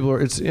think people are.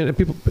 It's an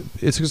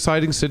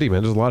exciting city,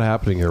 man. There's a lot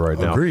happening here right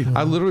now. Agreed.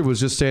 I literally was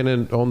just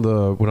standing when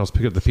I was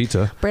picking up the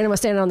pizza. Brandon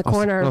was standing on the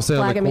corner,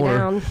 flagging me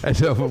down,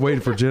 and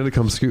waiting for Jenna to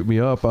come scoop me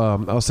up. I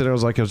was sitting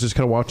there. I was just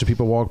kind of watching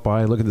people walk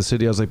by and look at the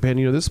city. I was like,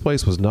 man, this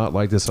place was not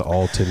like this at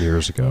all 10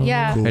 years ago.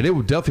 Yeah, and it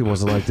definitely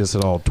wasn't like this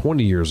at all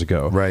 20 years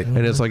ago. Right.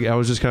 And it's like I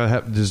was just kind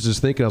of just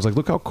thinking. I was like,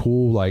 look how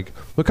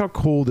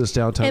cool this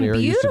downtown and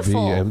area used to be.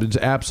 beautiful. And it's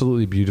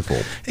absolutely beautiful.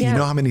 And you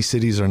know how many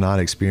cities are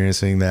not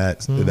experiencing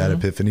that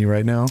epiphany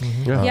right now?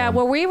 Yeah,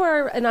 well, we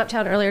were in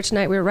Uptown earlier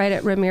tonight. We were right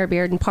at Romare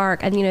Bearden Park,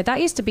 and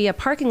that used to be a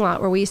parking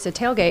lot where we used to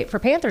tailgate for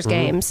Panthers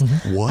games.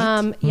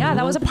 What? Yeah,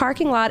 that was a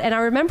parking lot, and I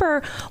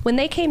remember when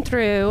they came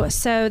through.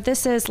 So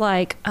this is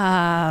like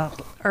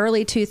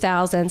early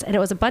 2000s, and it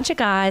was a bunch of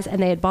guys,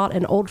 and they had bought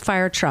an old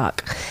fire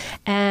truck,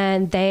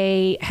 and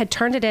they had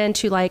turned it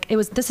into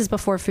this is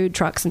before food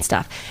trucks and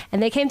stuff.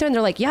 And they came through, and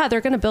they're like, yeah,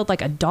 they're going to build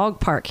like a dog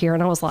park here.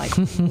 And I was like,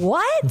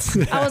 what?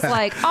 I was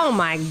like, oh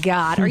my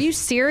God, are you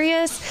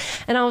serious?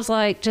 And I was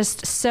like,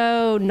 just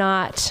so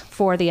not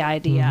for the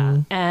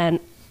idea. And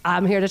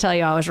I'm here to tell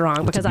you I was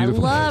wrong, because I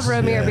love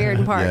Romare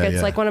Bearden Park.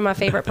 It's like one of my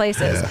favorite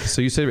places.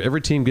 So you say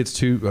every team gets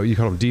two, you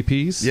call them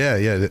DPs?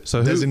 Yeah.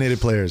 So designated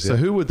players. So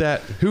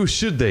who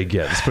should they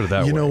get? Let's put it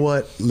that way. You know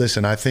what?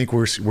 Listen, I think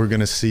we're going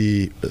to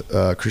see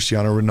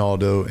Cristiano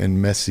Ronaldo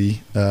and Messi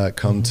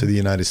come to the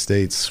United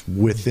States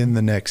within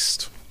the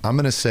next, I'm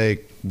going to say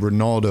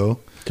Ronaldo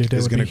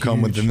is going to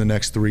come within the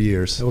next 3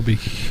 years. That would be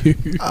huge.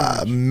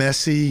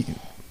 Messi,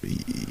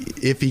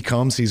 if he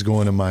comes, he's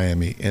going to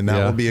Miami, and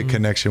that will be a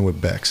connection with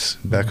Bex.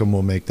 Beckham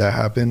will make that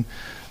happen.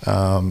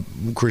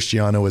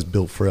 Cristiano is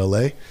built for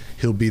LA.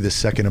 He'll be the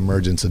second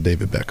emergence of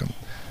David Beckham.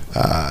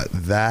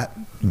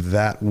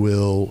 That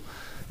will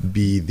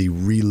be the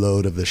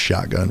reload of the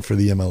shotgun for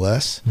the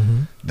MLS.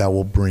 That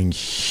will bring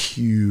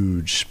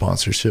huge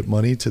sponsorship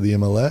money to the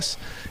MLS,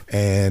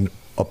 and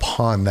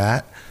upon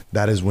that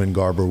is when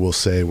Garber will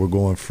say we're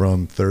going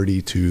from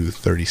 30 to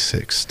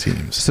 36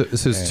 teams. So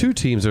there's two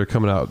teams that are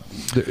coming out.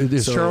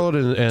 There's Charlotte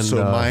and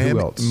Miami, who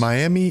else?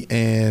 Miami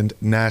and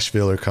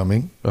Nashville are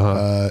coming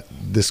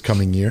this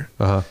coming year.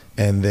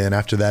 And then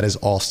after that is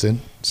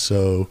Austin.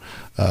 So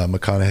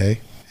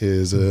McConaughey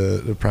is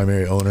the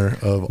primary owner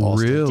of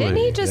Austin. Really? Didn't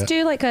he just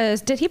do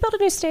did he build a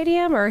new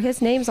stadium, or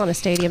his name's on a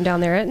stadium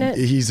down there, isn't it?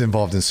 He's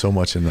involved in so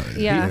much.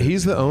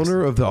 He's the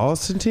owner of the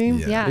Austin team?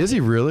 Yeah. Is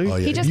he really? Oh,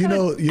 yeah. He just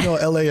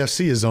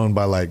LAFC is owned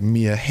by like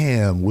Mia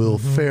Hamm, Will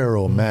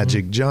Ferrell,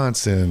 Magic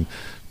Johnson.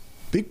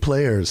 Big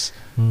players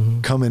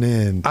coming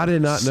in. I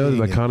did not know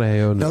that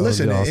McConaughey owned. Now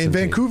listen, the Austin in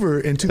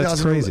Vancouver team. in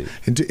 2000,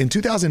 in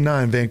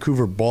 2009,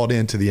 Vancouver bought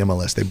into the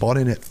MLS. They bought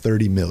in at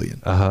 $30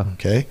 million.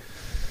 Okay.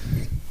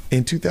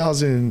 In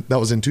 2000,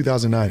 that was in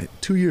 2009.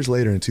 2 years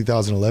later, in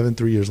 2011,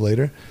 3 years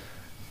later,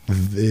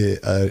 the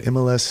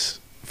MLS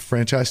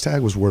franchise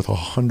tag was worth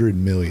 $100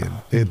 million.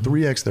 They had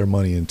 3x their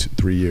money in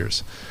 3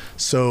 years.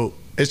 So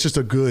it's just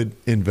a good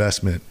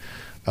investment.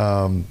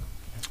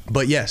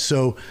 But yeah,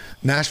 so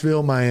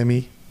Nashville,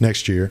 Miami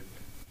next year,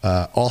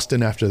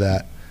 Austin after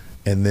that,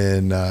 and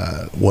then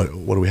what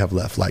do we have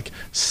left? Like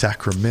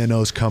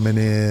Sacramento's coming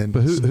in.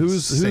 But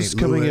who's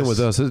coming in with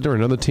us? Is there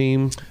another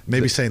team?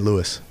 Maybe St.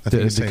 Louis. I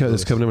think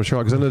it's coming in with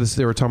Charlotte, because I know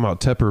they were talking about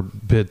Tepper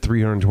bid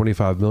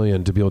 $325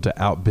 million to be able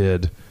to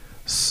outbid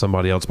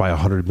somebody else by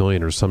 100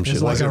 million or some shit.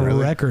 It's like a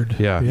really? record.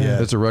 Yeah,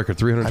 it's a record.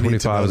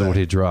 325 is what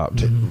he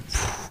dropped.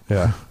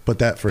 Yeah. But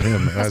that for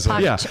him, as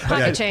pocket- Yeah,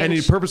 pocket change. and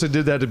he purposely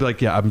did that to be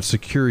like, I'm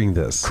securing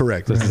this.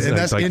 correct. This And is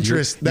that's like,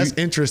 interest. That's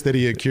interest that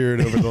he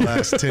accrued over the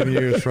last 10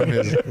 years from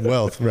his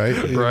wealth, right?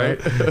 You know?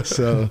 Right.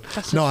 So,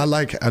 no, I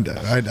like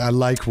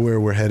where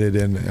we're headed,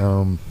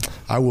 and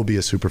I will be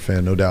a super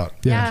fan, no doubt.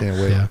 Yeah. I can't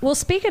wait. Yeah. Well,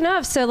 speaking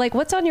of, so like,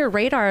 what's on your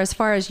radar as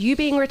far as you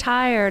being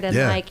retired and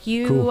Yeah, like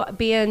you cool.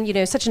 being,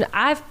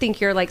 I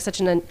think you're like such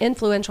an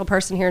influential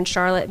person here in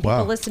Charlotte. People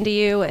Wow. listen to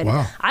you, and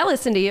Wow. I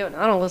listen to you, and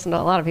I don't listen to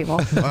a lot of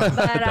people. But,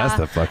 That's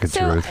the fucking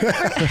truth.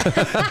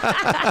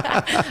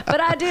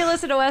 But I do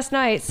listen to West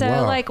Night. So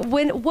Wow. like,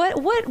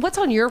 what's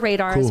on your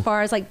radar as Cool.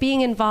 far as like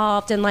being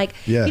involved and like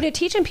Yeah.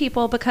 teaching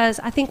people, because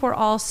I think we're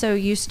all so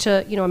used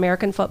to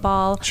American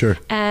football. Sure.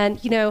 And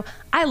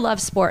I love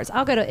sports.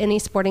 I'll go to any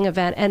sporting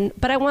event,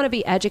 but I want to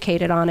be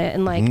educated on it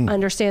and like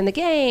understand the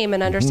game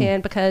and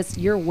understand because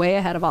you're way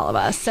ahead of all of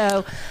us.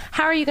 So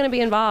how are you going to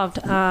be involved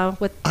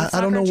with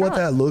I don't know what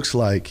that looks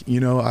like.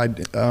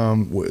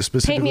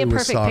 Specifically Paint me a with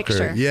perfect soccer.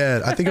 picture.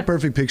 Yeah, I think a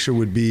perfect picture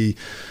would be,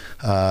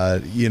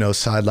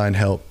 sideline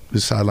help, the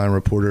sideline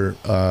reporter,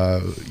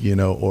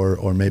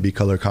 or maybe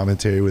color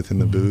commentary within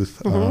the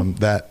booth.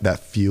 That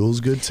feels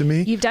good to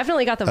me. You've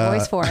definitely got the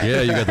voice for it.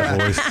 Yeah, you got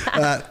the voice.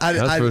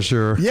 That's for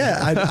sure. Yeah,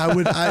 I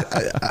would.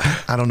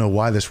 I don't know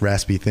why this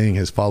raspy thing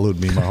has followed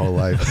me my whole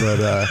life,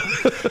 but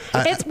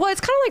It's kind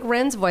of like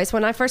Ren's voice.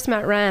 When I first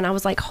met Ren, I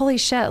was like, holy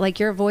shit, like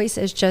your voice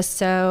is just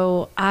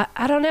so,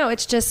 I don't know.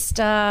 It's just,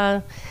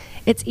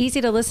 it's easy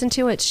to listen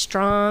to. It's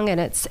strong and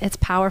it's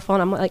powerful.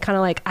 And I'm like, kind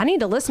of like, I need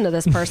to listen to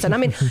this person. I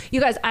mean,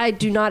 you guys, I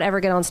do not ever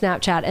get on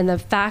Snapchat. And the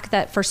fact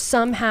that for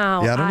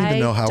somehow, Yeah, I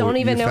don't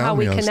even know how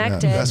we you found me on Snap.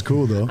 connected. That's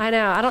cool, though. I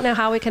know. I don't know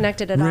how we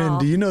connected at Ren, all.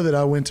 do you know that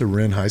I went to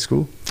Ren High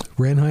School?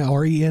 Ren High,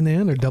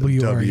 RENN or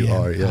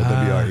WREN?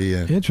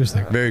 WREN.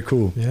 Interesting. Very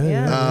cool.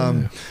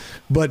 Yeah.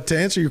 But to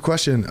answer your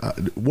question,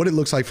 what it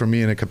looks like for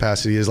me in a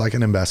capacity is like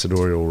an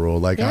ambassadorial role.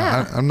 Like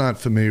Yeah. I'm not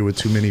familiar with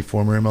too many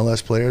former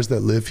MLS players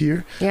that live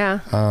here. Yeah.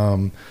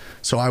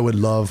 So I would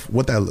love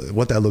what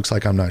that looks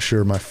like. I'm not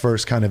sure. My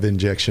first kind of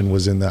injection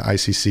was in the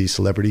ICC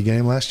Celebrity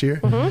Game last year,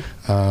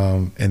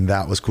 and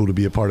that was cool to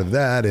be a part of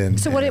that. And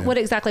So what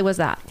exactly was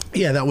that?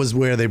 Yeah, that was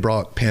where they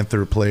brought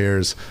Panther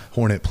players,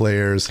 Hornet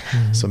players,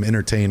 some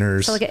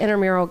entertainers. So like an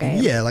intramural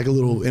game. Yeah, like a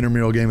little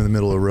intramural game in the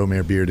middle of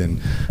Romare Bearden.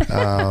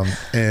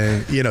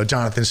 And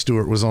Jonathan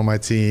Stewart was on my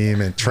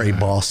team, and Trey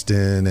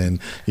Boston,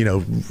 and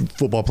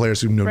football players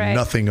who know Right.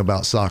 nothing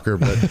about soccer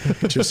but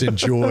just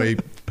enjoy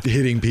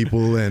hitting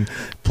people and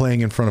playing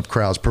in front of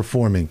crowds,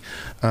 performing.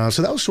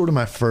 So that was sort of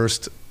my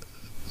first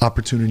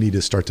opportunity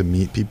to start to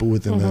meet people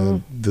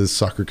within the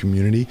soccer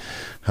community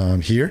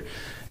here.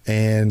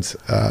 And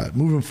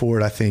moving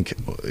forward, I think,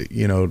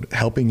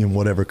 helping in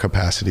whatever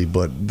capacity,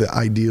 but the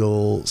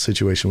ideal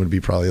situation would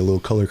be probably a little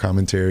color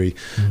commentary.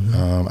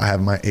 I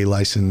have my A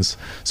license,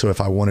 so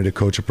if I wanted to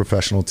coach a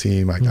professional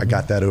team, I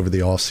got that over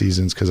the off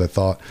seasons because I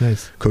thought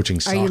coaching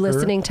soccer. Are you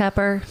listening,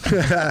 Tepper?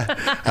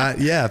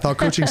 I thought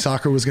coaching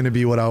soccer was going to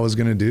be what I was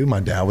going to do. My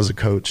dad was a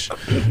coach.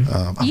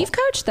 You've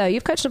coached though.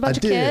 You've coached a bunch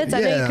of kids. I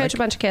know you coach a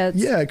bunch of kids.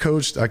 Yeah, I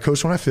coached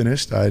when I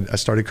finished. I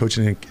started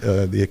coaching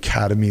the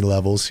academy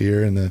levels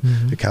here in the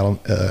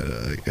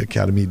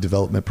academy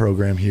development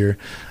program here,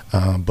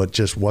 but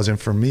just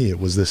wasn't for me. It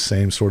was the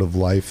same sort of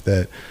life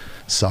that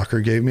soccer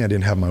gave me. I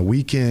didn't have my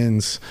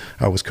weekends.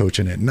 I was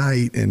coaching at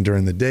night and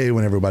during the day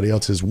when everybody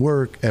else is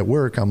at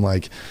work. I'm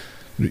like,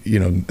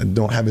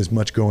 don't have as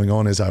much going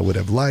on as I would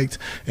have liked.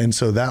 And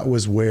so that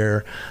was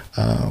where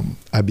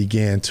I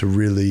began to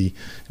really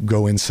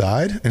go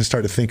inside and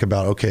start to think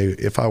about, okay,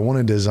 if I want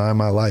to design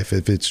my life,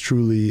 if it's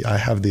truly, I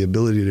have the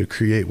ability to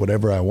create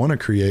whatever I want to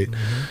create,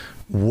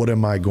 what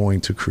am I going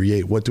to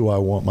create? What do I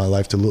want my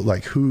life to look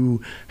like? Who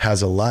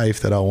has a life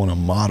that I want to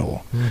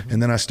model?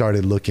 And then I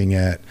started looking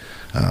at,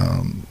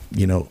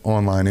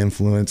 online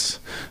influence.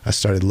 I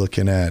started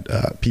looking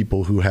at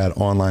people who had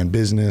online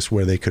business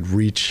where they could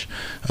reach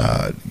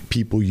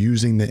people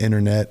using the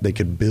internet. They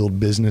could build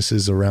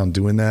businesses around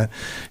doing that.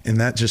 And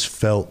that just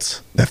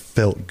felt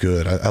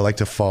good. I like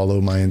to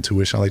follow my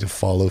intuition. I like to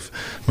follow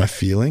my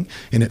feeling.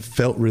 And it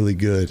felt really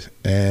good.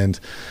 And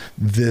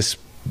this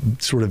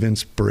sort of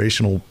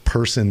inspirational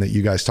person that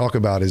you guys talk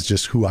about is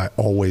just who I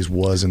always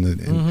was in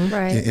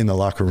the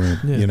locker room.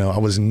 Yeah. I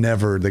was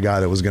never the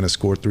guy that was going to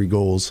score 3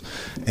 goals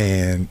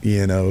and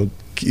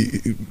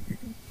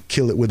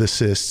kill it with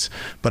assists,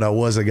 but I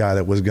was a guy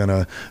that was going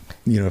to,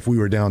 if we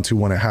were down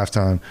 2-1 at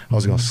halftime, I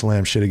was going to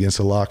slam shit against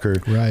the locker,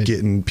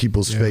 get in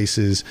people's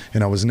faces.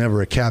 And I was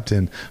never a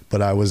captain,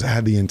 but I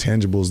had the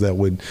intangibles that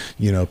would,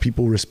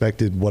 people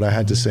respected what I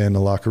had to say in the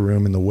locker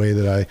room and the way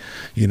that I,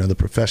 the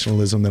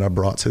professionalism that I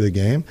brought to the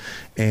game.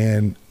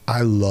 And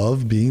I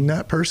love being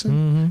that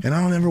person, and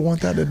I don't ever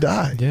want that to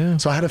die. Yeah.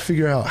 So I had to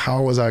figure out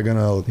how was I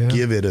going to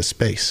give it a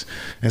space.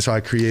 And so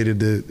I created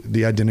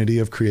the identity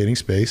of creating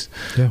space.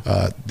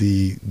 Yeah.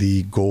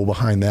 The goal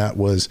behind that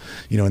was,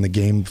 in the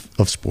game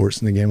of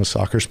sports, in the game of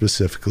soccer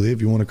specifically,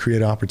 if you want to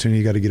create an opportunity,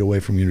 you got to get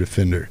away from your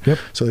defender. Yep.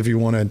 So if you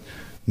want to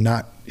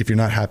if you're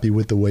not happy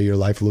with the way your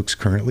life looks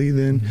currently,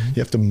 then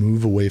you have to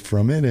move away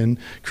from it and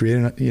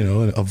create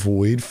a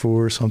void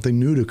for something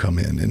new to come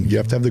in. And you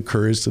have to have the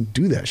courage to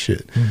do that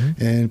shit.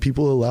 And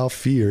people allow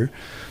fear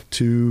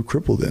to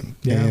cripple them,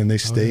 and they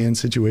stay in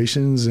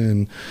situations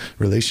and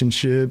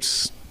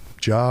relationships,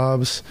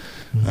 jobs,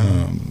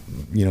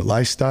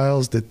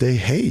 lifestyles that they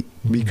hate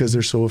because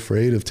they're so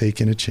afraid of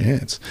taking a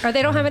chance. Or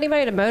they don't have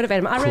anybody to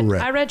motivate them.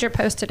 I read your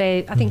post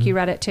today. I think you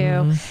read it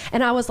too.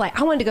 And I was like,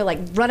 I wanted to go like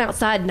run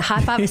outside and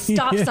high five a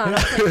stop sign. I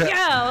was like,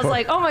 I was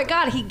like, oh my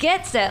God, he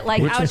gets it.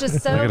 Like, I was just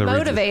so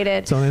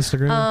motivated. It's on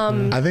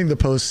Instagram. I think the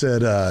post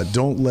said,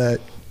 don't let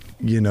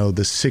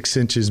the 6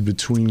 inches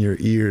between your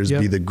ears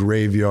be the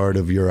graveyard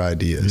of your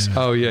ideas.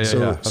 Oh yeah.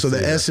 So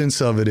the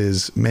essence of it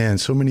is, man,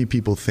 so many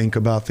people think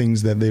about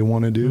things that they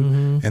want to do,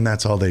 and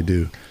that's all they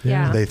do.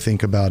 Yeah. They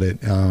think about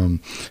it, and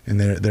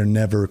they're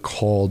never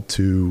called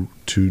to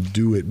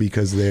do it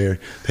because they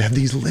have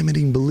these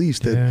limiting beliefs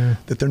that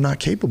they're not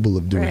capable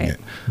of doing it.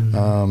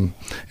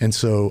 And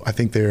so I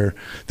think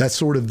that's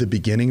sort of the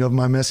beginning of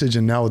my message.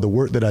 And now with the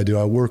work that I do,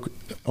 I work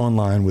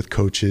online with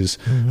coaches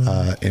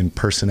and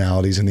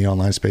personalities in the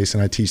online space,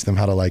 and I teach them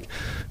how to like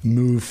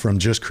move from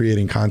just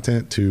creating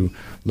content to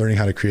learning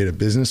how to create a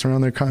business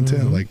around their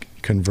content, like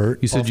convert.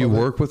 You said you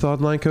work with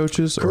online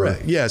coaches?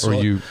 Correct. Yeah.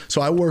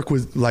 So I work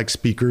with like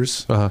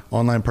speakers,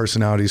 online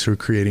personalities who are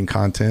creating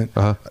content.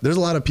 There's a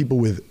lot of people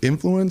with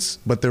influence,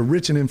 but they're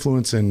rich in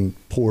influence and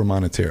poor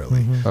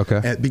monetarily.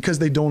 Okay. And because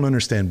they don't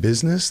understand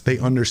business, they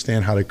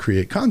understand how to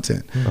create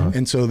content.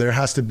 And so there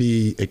has to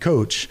be a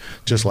coach,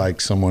 just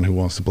like someone who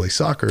wants to play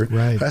soccer.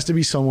 There has to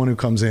be someone who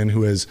comes in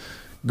who has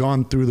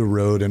gone through the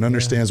road and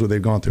understands what they've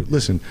gone through.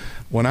 Listen,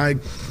 when I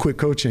quit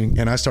coaching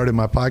and I started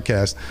my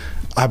podcast,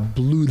 I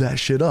blew that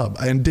shit up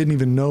and didn't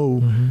even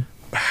know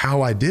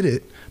how I did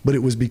it, but it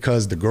was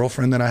because the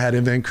girlfriend that I had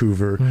in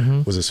Vancouver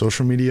was a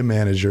social media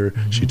manager.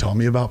 She taught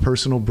me about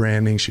personal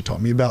branding. She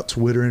taught me about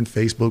Twitter and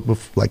Facebook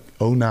like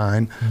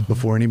 2009,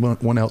 before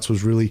anyone else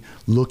was really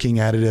looking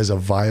at it as a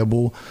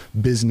viable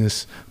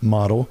business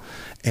model.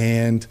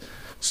 And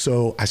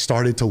so I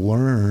started to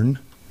learn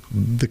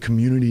the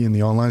community in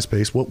the online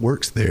space, what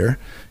works there.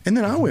 And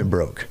then I went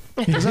broke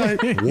because I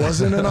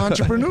wasn't an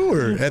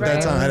entrepreneur at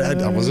that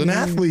time. I was an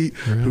athlete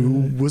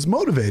who was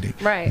motivating.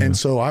 And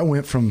so I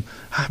went from,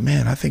 I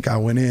think I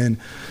went in,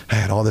 I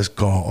had all this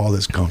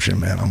gumption,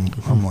 man.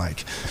 I'm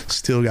like,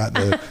 still got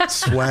the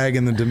swag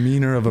and the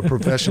demeanor of a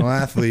professional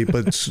athlete,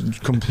 but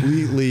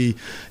completely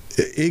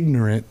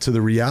ignorant to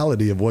the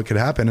reality of what could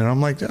happen. And I'm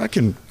like, I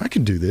can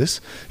do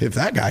this. If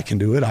that guy can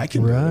do it, I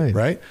can do it.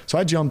 Right. So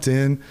I jumped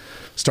in,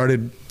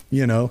 started,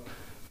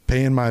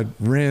 paying my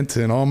rent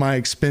and all my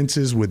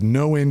expenses with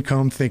no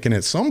income, thinking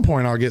at some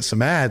point I'll get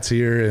some ads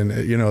here and,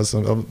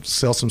 I'll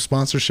sell some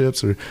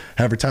sponsorships or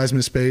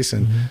advertisement space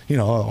and,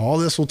 all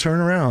this will turn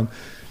around.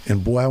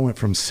 And boy, I went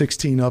from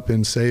 16 up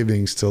in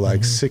savings to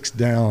like 6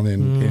 down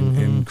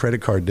in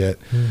credit card debt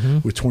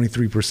with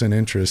 23%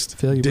 interest.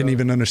 Didn't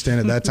even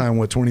understand at that time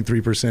what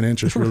 23%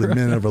 interest really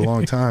meant over a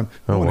long time.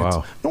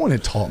 No one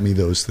had taught me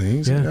those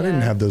things. I didn't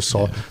have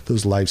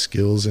those life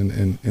skills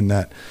in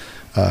that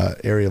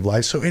area of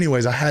life. So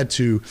anyways, I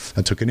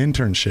took an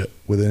internship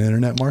with an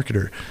internet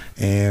marketer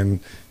and,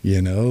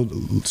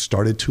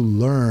 started to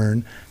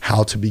learn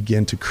how to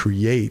begin to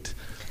create,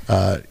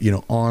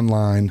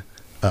 online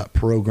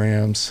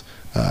programs,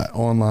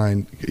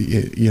 online,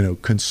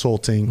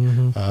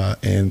 consulting,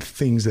 and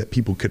things that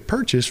people could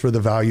purchase for the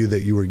value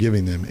that you were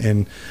giving them.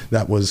 And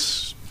that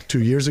was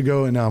 2 years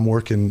ago, and now I'm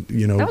working,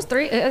 That was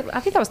 3, I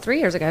think that was 3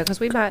 years ago because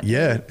we met.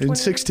 In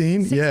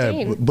 16.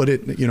 Yeah. But I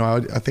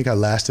think I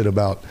lasted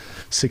about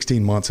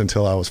 16 months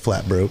until I was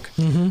flat broke.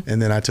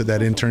 And then I took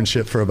that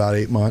internship for about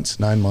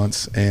 9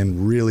 months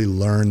and really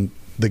learned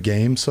the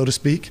game, so to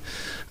speak.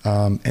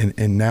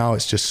 And now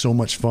it's just so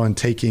much fun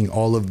taking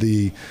all of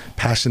the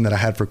passion that I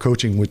had for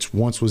coaching, which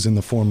once was in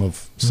the form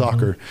of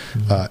soccer,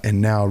 and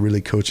now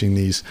really coaching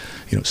these,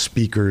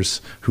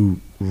 speakers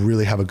who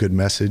really have a good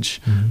message,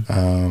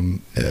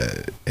 and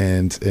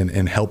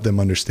help them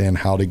understand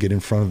how to get in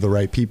front of the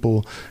right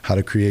people, how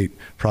to create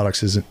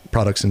products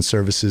and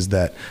services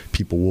that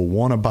people will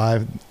want to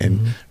buy.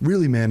 And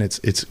really, man,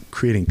 it's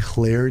creating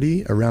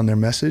clarity around their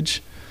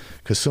message,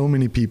 because so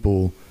many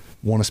people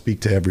want to speak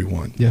to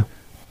everyone.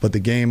 But the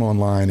game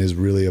online is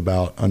really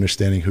about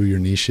understanding who your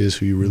niche is,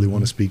 who you really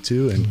want to speak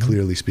to, and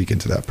clearly speaking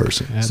to that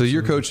person. Absolutely. So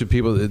you're coaching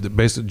people that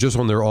basically just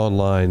on their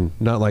online,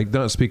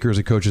 not speakers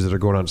and coaches that are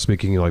going out and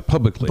speaking like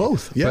publicly.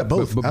 Both,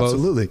 both.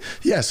 Absolutely.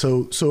 Yeah.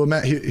 So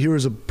Matt, here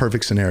is a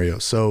perfect scenario.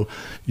 So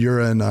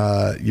you're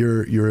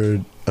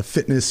you're a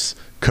fitness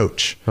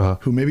coach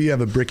who maybe you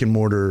have a brick and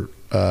mortar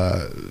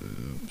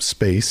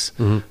space,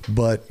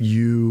 but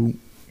you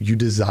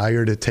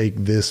desire to take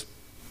this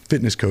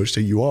fitness coach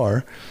that you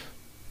are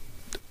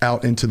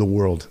out into the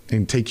world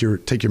and take your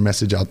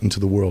message out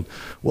into the world.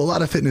 Well, a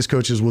lot of fitness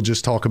coaches will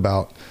just talk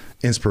about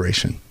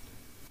inspiration.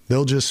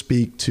 They'll just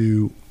speak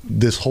to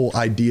this whole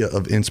idea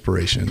of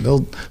inspiration.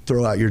 They'll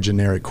throw out your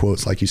generic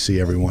quotes like you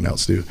see everyone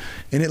else do.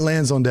 And it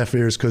lands on deaf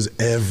ears because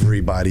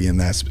everybody in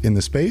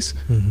the space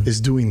is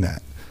doing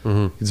that.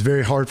 It's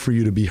very hard for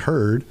you to be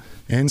heard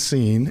and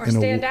seen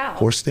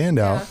Or stand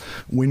out.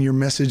 When your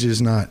message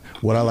is not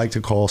what I like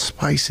to call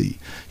spicy.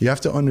 You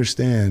have to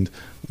understand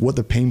what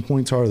the pain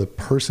points are of the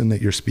person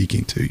that you're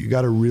speaking to. You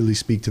got to really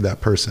speak to that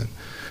person.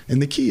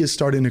 And the key is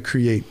starting to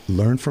create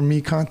learn from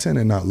me content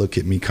and not look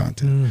at me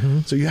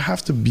content. So you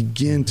have to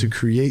begin to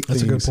create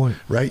things. That's a good point.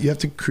 Right? You have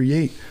to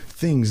create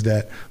things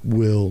that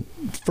will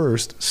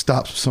first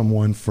stop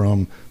someone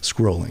from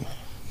scrolling.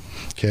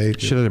 Okay?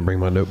 Shit, I didn't bring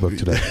my notebook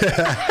today.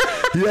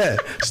 Yeah,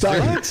 stop.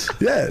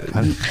 Yeah.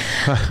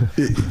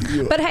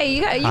 But hey,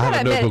 you I have gotta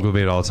a notebook admit, with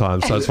me at all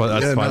times, so that's why.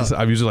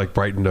 I'm usually like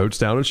writing notes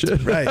down and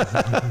shit. Right.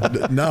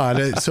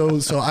 No,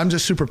 so I'm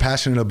just super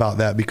passionate about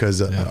that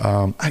because,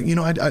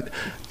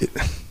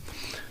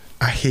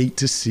 I hate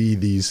to see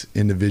these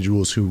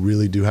individuals who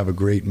really do have a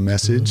great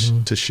message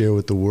to share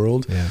with the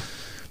world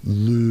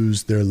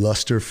lose their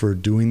luster for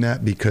doing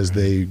that because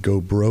they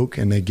go broke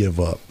and they give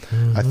up.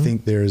 I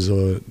think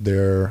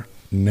there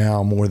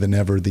now more than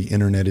ever, the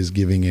internet is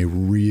giving a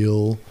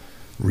real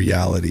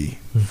reality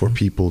for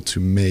people to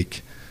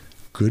make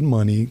good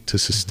money, to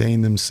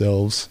sustain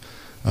themselves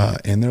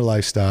and their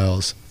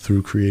lifestyles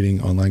through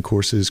creating online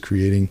courses,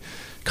 creating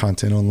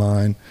content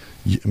online.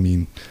 I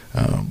mean,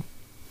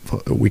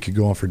 we could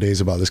go on for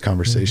days about this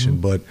conversation,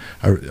 but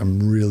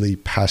I'm really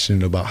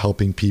passionate about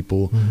helping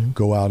people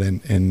go out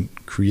and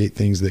create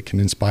things that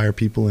can inspire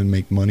people and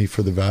make money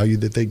for the value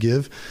that they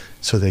give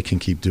so they can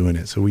keep doing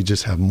it. So we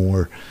just have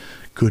more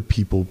good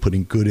people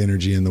putting good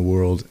energy in the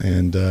world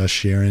and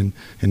sharing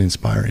and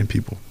inspiring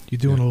people. You're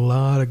doing a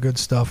lot of good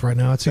stuff right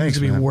now. It seems Thanks,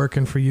 to be man.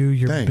 working for you.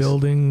 You're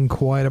building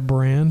quite a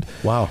brand.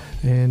 Wow.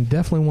 And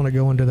definitely want to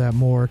go into that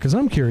more because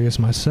I'm curious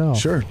myself.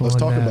 Sure. Let's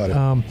talk about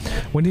it.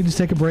 We need to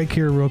take a break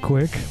here real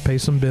quick, pay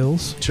some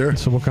bills. Sure.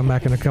 So we'll come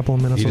back in a couple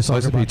of minutes. Eat a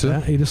slice of pizza.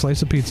 That. Eat a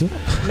slice of pizza.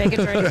 make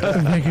a drink.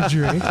 Make a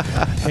drink.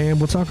 And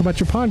we'll talk about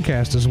your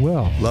podcast as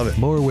well. Love it.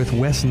 More with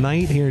Wes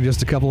Knight here in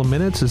just a couple of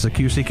minutes. It's a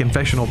QC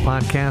Confessional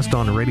podcast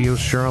on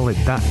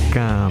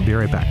RadioCharlotte.com. Be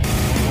right back.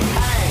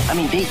 I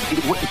mean,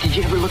 did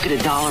you ever look at a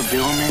dollar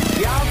bill, man?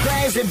 Y'all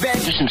crazy,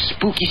 bitch. There's some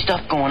spooky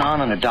stuff going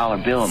on a dollar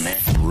bill, man.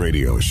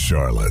 Radio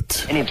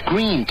Charlotte. And it's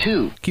green,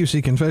 too.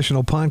 QC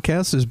Confessional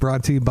podcast is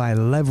brought to you by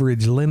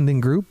Leverage Lending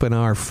Group and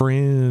our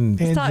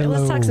friend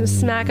Let's talk some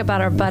smack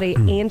about our buddy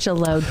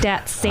Angelo Oh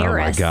Datsaris.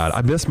 my God,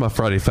 I missed my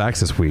Friday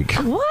facts this week.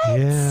 What?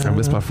 Yeah. I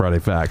missed my Friday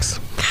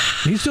facts.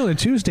 He's doing a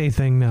Tuesday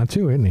thing now,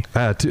 too, isn't he?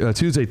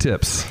 Tuesday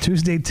tips.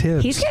 Tuesday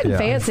tips. He's getting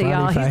fancy, Friday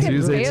y'all. He's facts. getting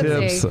Tuesday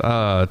fancy.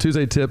 tips.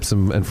 Tuesday tips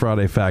and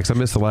Friday facts. I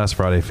missed the last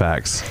Friday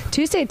facts.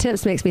 Tuesday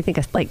tips makes me think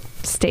of like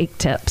steak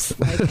tips.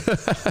 Like,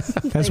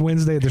 That's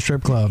Wednesday at the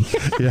strip club.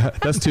 Yeah,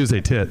 that's Tuesday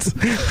tits.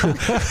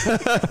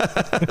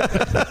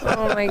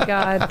 oh my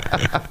God.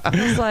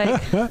 It's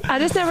like, I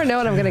just never know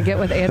what I'm going to get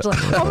with Angelo.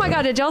 Oh my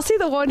God. Did y'all see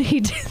the one he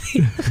did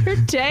the other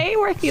day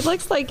where he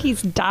looks like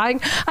he's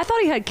dying? I thought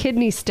he had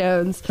kidney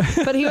stones,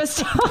 but he was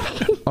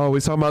talking. Oh,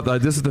 we talking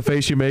about this is the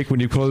face you make when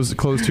you close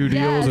 2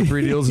 deals or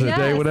 3 deals in a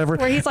day, whatever.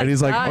 Where he's like, and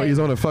he's like, dying. he's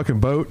on a fucking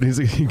boat. And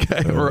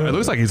or it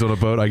looks like he's on a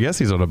boat. I guess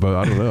he's on a boat.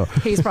 I don't know.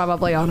 He's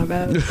probably on a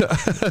boat.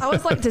 I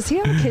was like, does he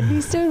have a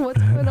kidney stone?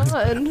 What's going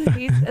on?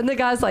 And the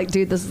guy's like,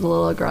 dude, this is a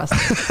little aggressive.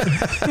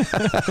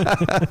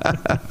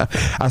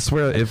 I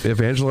swear, if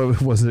Angelo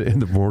wasn't in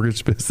the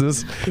mortgage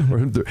business,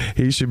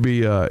 he should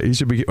be.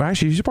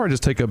 Actually, he should probably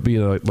just take up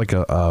being a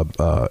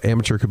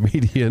amateur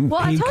comedian.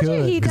 Well, I told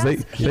you he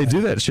does. They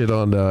do that shit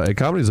on at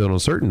Comedy Zone on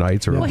certain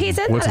nights. Or Well, he's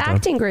in what's that the time?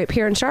 acting group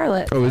here in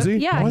Charlotte. Oh, is he?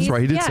 Yeah, Oh, that's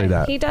right. He did say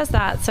that. He does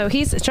that. So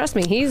trust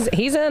me, he's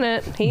in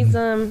it. He's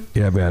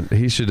Yeah, man.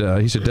 He should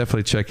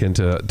definitely check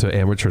into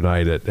amateur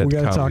night at We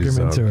got to talk Comedy him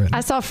Zone. into it.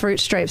 I saw Fruit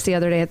Stripes the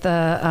other day at the.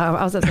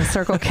 I was at the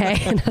Circle K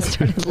and I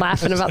started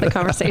laughing about the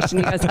conversation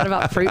you guys had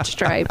about Fruit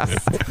Stripes.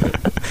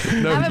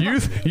 No,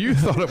 you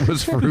thought it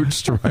was fruit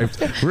stripes.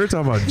 We were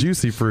talking about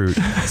juicy fruit.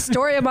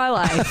 Story of my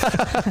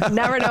life.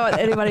 Never know what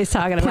anybody's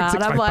talking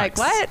about. I'm like,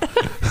 what?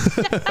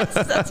 Yes,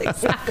 that's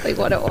exactly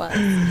what it was.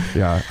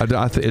 Yeah,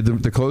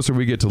 the closer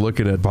we get to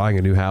looking at buying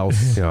a new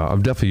house,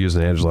 I'm definitely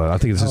using Angela. I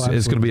think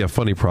it's going to be a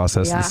funny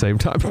process at the same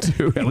time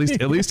too. At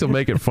least he'll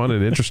make it fun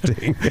and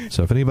interesting.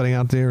 So if anybody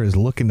out there is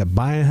looking to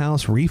buy a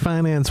house,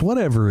 refinance,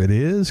 whatever it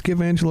is,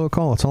 give Angelo a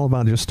call. It's all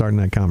about just starting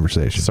that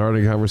conversation.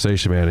 Starting a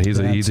conversation, man. He's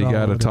an That's easy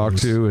guy all to it talk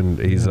is. to, and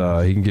he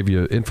can give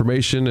you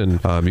information,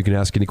 and you can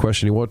ask any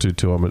question you want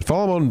to him. And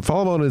follow him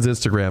on his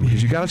Instagram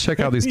because you got to check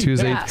out these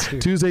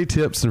Tuesday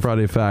tips and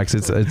Friday facts.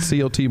 It's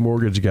CLT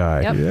Mortgage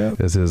Guy. Yep.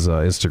 Is his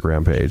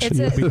Instagram page.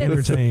 You'll be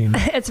entertained.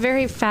 It's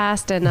very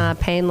fast and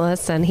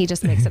painless, and he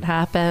just makes it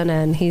happen.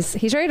 And he's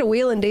ready to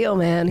wheel and deal,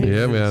 man.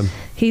 Yeah, man.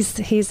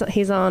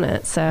 He's on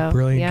it. So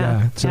Brilliant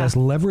yeah. guy. So that's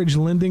Leverage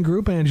Lending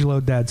Group.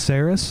 Angelo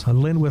Dadsaris.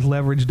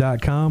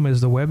 Lendwithleverage.com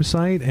is the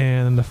website,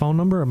 and the phone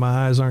number.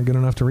 My eyes aren't good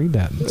enough to read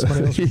that.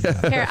 Somebody else read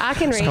that. Here, I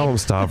can read. Call him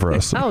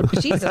Stavros. Oh,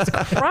 Jesus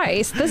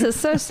Christ. This is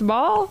so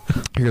small.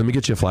 Here, let me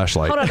get you a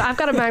flashlight. Hold on. I've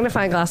got a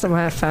magnifying glass on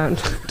my phone.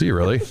 Do you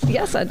really?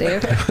 Yes, I do.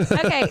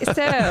 Okay,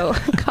 so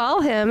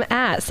call him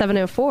at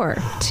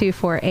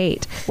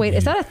 704-248. Wait,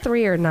 is that a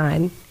 3 or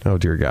 9? Oh,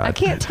 dear God. I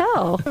can't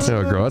tell.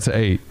 No, girl, that's an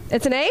 8.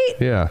 It's an 8?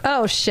 Yeah.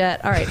 Oh,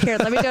 shit. All right, here,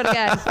 let me do it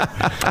again.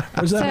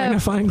 Was that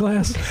magnifying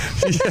glass?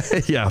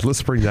 Yeah,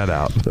 let's bring that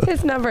out.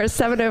 His number is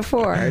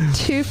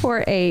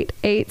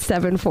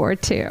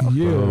 704-248-8742.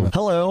 Yeah.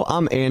 Hello,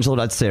 I'm Angelo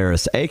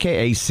Dadsaris,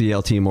 a.k.a.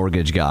 CLT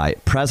Mortgage Guy,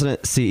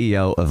 President,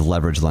 CEO of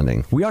Leverage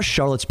Lending. We are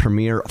Charlotte's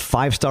premier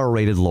 5-star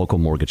rated local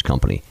mortgage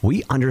company.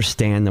 We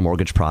understand the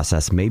mortgage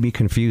process may be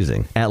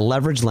confusing. At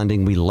Leverage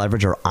Lending, we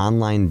leverage our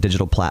online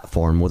digital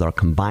platform with our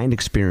combined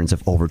experience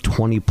of over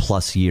 20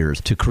 plus years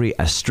to create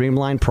a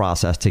streamlined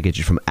process to get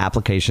you from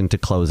application to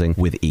closing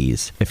with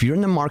ease. If you're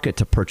in the market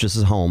to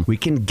purchase a home, we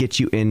can get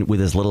you in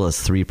with as little as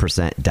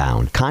 3%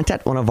 down.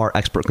 Contact one of our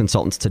expert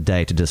consultants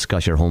today to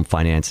discuss your home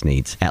finance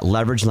needs. At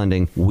Leverage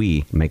Lending,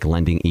 we make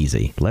lending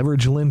easy.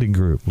 Leverage Lending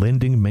Group,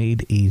 lending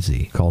made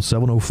easy. Call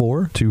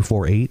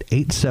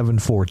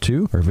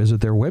 704-248-8742 or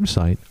visit their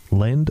website,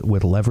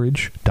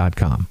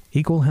 lendwithleverage.com.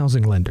 Equal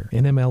housing lender.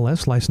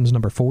 NMLS license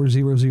number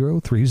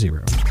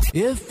 40030.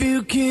 If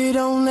you could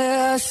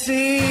only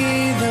see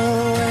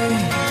the way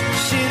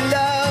she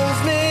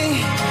loves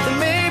me, then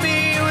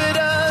maybe you would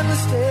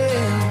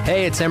understand.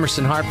 Hey, it's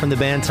Emerson Hart from the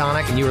band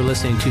Tonic, and you are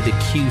listening to the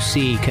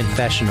QC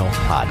Confessional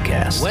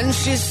Podcast. When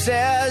she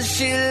says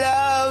she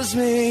loves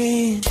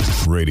me.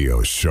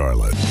 Radio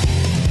Charlotte.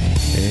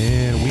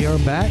 And we are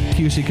back.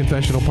 QC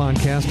Confessional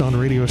Podcast on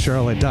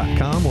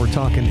RadioCharlotte.com. We're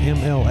talking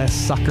MLS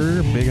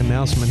soccer. Big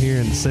announcement here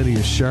in the city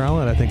of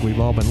Charlotte. I think we've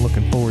all been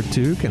looking forward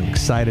to, kind of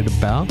excited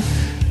about.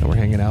 And we're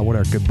hanging out with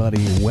our good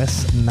buddy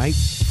Wes Knight,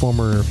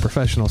 former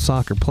professional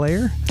soccer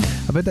player.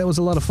 I bet that was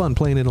a lot of fun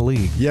playing in a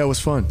league. Yeah, it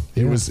was fun.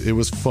 Yeah. It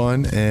was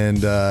fun,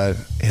 and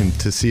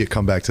to see it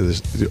come back to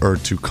this, or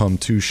to come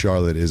to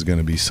Charlotte, is going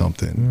to be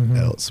something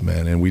else,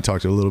 man. And we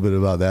talked a little bit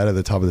about that at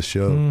the top of the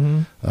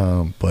show,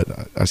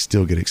 but I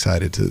still get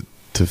excited to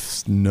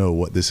know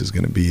what this is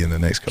going to be in the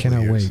next couple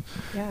of years.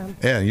 Cannot Yeah. wait.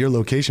 Yeah, your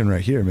location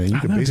right here, man. You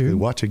can basically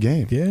watch a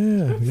game.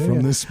 Yeah.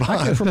 From this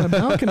spot. From the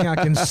balcony, I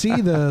can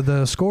see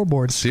the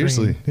scoreboard screen.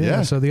 Seriously,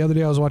 yeah. So the other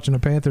day I was watching a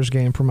Panthers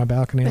game from my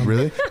balcony.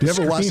 Really? Do you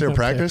ever watch their Screen up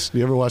practice? Do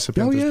you ever watch the Oh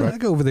Panthers yeah, I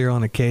practice? go over there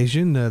on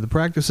occasion. The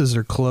practices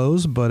are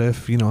closed, but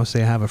if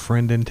say I have a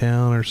friend in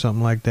town or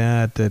something like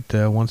that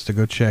wants to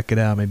go check it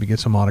out, maybe get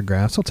some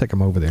autographs, I'll take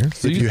them over there.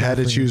 If you had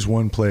to choose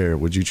one player,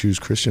 would you choose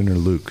Christian or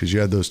Luke? Because you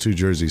had those two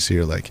jerseys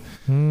here.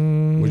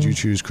 Would you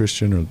choose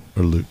Christian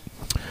or Luke?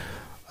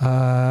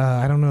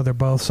 I don't know. They're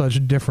both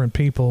such different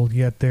people,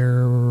 yet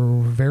they're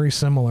very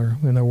similar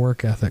in their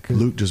work ethic.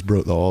 Luke just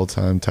broke the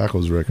all-time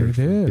tackles record.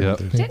 He did. Yep.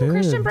 He Didn't did.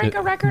 Christian break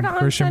a record on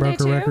Christian Sunday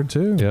broke a record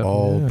too. Yep.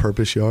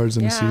 All-purpose yards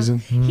in the season.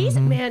 He's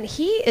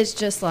he is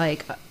just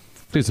like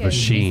He's a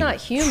machine. He's not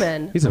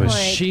human. He's a Like,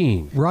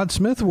 machine. Rod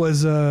Smith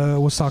was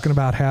talking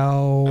about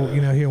how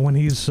when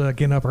he's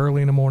getting up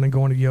early in the morning,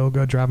 going to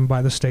yoga, driving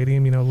by the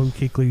stadium. Luke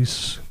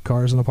Kuechly's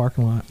car's in the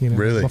parking lot.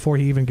 Really? Before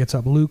he even gets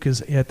up, Luke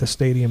is at the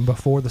stadium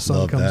before the sun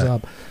Love comes that.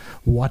 up,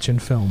 watching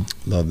film.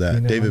 Love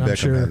that. David and I'm Beckham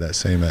sure- had that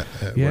same at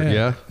work.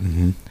 Yeah.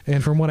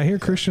 And from what I hear,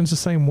 Christian's the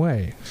same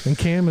way, and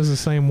Cam is the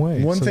same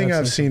way. One So thing that's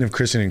I've seen of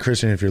Christian, and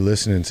Christian, if you're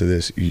listening to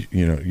this,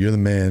 you're the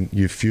man.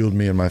 You fueled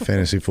me in my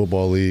fantasy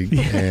football league,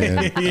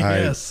 and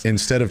Yes.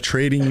 instead of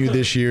trading you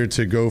this year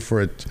to go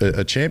for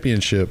a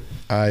championship,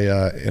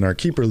 in our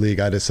keeper league,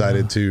 I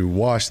decided to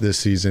wash this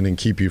season and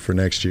keep you for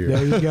next year.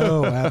 There you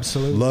go.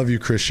 Absolutely. Love you,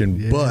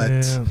 Christian,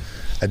 but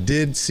I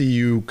did see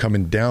you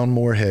coming down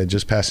Moorhead,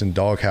 just passing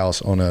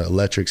Doghouse on an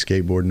electric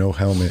skateboard, no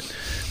helmet.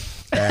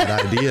 Bad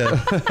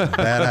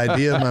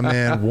idea, my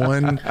man.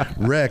 One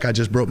wreck. I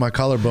just broke my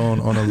collarbone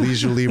on a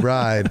leisurely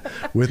ride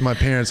with my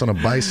parents on a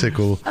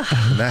bicycle,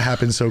 and that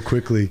happened so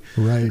quickly.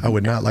 Right. I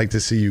would not like to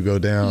see you go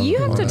down. You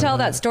have to on tell a-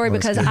 that story on a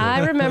because skateboard.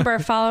 I remember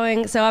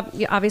following. So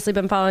I've obviously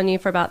been following you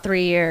for about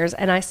 3 years,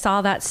 and I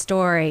saw that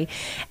story.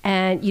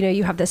 And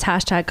you have this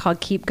hashtag called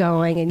Keep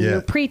Going, and Yeah.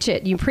 you preach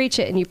it, you preach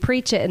it, and you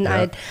preach it. And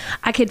Yeah.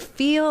 I could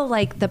feel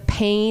like the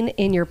pain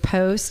in your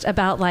post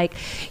about like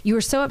you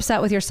were so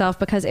upset with yourself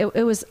because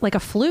it was like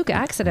a fluke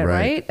accident,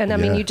 right? And I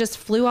mean, Yeah. you just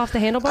flew off the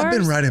handlebars. I've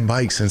been riding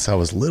bikes since I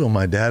was little.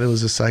 My dad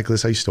was a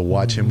cyclist. I used to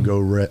watch him go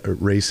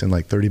race in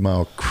like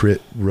 30-mile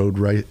crit road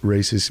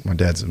races. My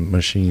dad's a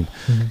machine.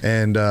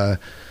 And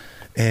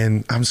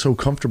I'm so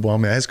comfortable.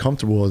 I'm as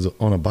comfortable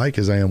on a bike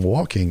as I am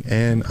walking.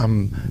 And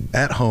I'm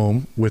at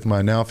home with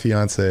my now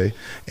fiance.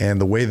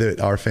 And the way that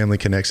our family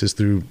connects is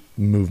through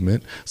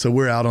movement. So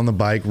we're out on the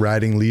bike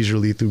riding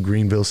leisurely through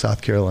Greenville,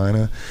 South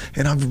Carolina.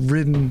 And I've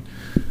ridden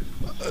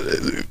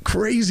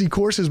crazy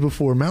courses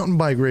before, mountain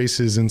bike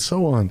races and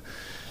so on.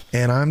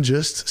 And I'm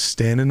just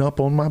standing up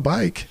on my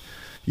bike,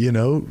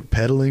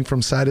 pedaling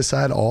from side to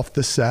side off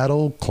the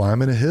saddle,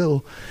 climbing a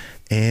hill.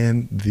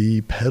 and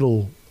the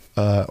pedal,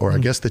 or I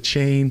guess the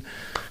chain,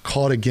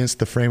 caught against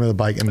the frame of the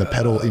bike, and the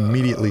pedal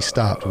immediately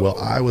stopped. Well,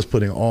 I was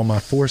putting all my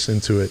force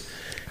into it,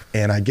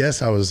 and I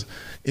guess I was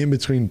in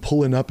between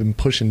pulling up and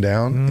pushing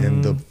down,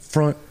 and the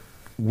front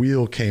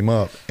wheel came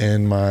up,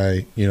 and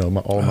my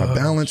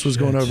balance was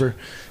going over,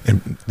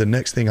 and the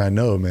next thing I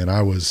know, man,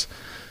 I was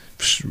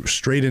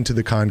straight into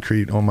the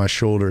concrete on my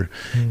shoulder,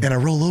 and I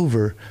roll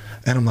over,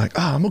 and I'm like,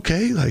 I'm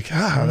okay. Like,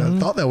 I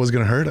thought that was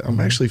going to hurt. I'm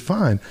actually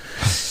fine.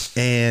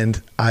 And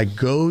I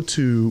go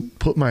to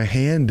put my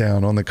hand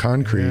down on the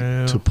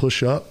concrete to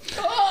push up,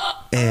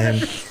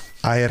 and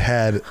I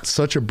had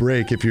such a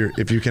break. If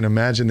you can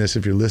imagine this,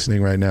 if you're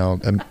listening right now,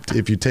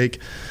 if you take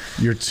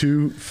your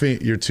two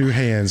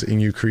hands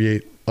and you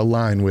create a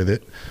line with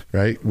it,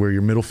 right, where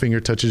your middle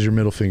finger touches your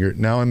middle finger.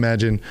 Now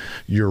imagine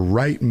your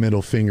right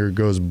middle finger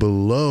goes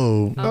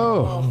below,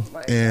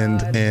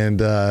 and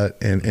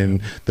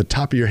the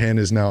top of your hand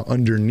is now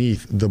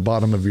underneath the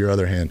bottom of your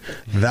other hand.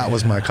 That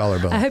was my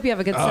collarbone. I hope you have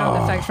a good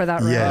sound effect for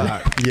that.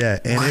 Yeah,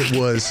 and it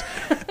was,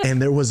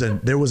 and there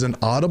was an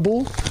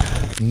audible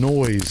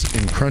noise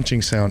and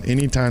crunching sound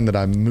anytime that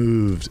I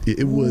moved.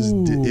 It was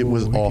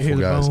awful,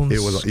 guys. It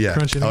was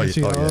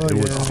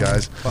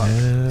guys.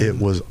 It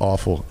was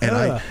awful,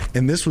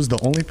 and this was the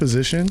only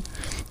position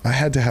I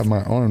had to have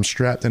my arm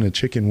strapped in a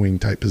chicken wing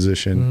type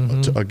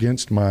position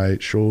against my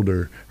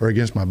shoulder or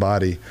against my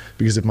body,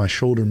 because if my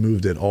shoulder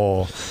moved at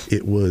all,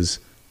 it was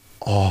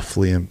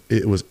awfully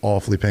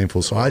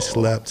painful. So I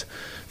slept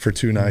for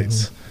 2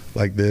 nights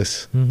like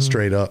this,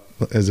 straight up.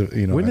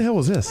 When the hell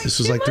was this? This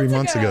was like 3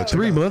 months ago.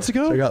 3 months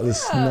ago? I got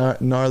this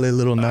gnarly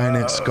little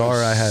 9-inch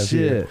scar I have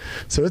here.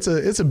 So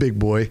it's a big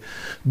boy.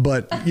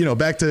 But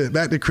back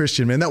to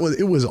Christian, man.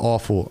 It was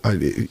awful.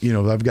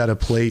 I've got a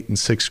plate and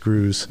 6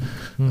 screws.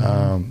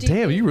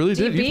 Damn, you really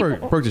did. You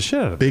broke the shit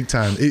out of it. Big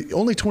time.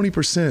 Only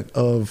 20%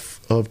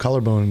 of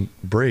collarbone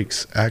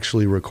breaks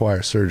actually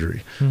require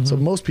surgery. So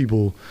most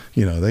people,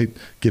 they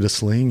get a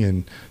sling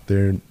and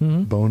their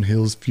bone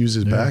heals,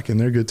 fuses back, and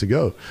they're good to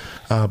go.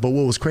 But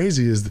what was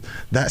crazy is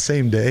that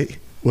same day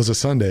was a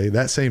Sunday.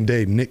 That same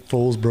day, Nick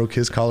Foles broke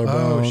his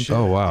collarbone.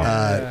 Oh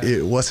wow!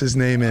 What's his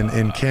name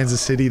in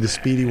Kansas City? The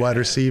speedy wide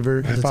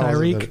receiver,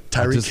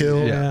 Tyreek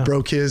Hill,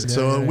 broke his.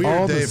 So a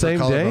weird day for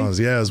collarbones.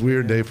 Yeah, it was a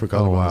weird day for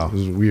collarbones. Wow. It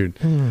was weird.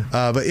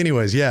 But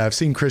anyways, I've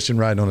seen Christian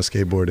riding on a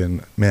skateboard,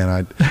 and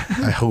man,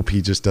 I hope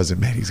he just doesn't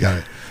make. He's got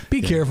it.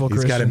 Be careful, He's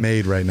Christian. got it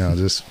made right now.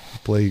 Just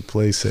play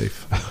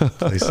safe.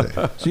 Play safe.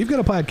 So you've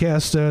got a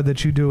podcast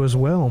that you do as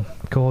well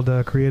called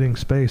Creating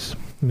Space.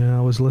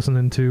 I was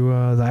listening to,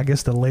 I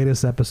guess, the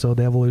latest episode,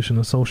 The Evolution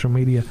of Social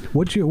Media.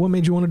 What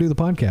made you want to do the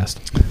podcast?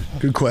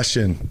 Good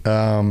question.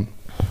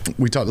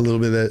 We talked a little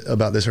bit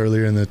about this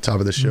earlier in the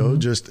top of the show,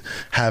 just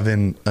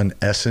having an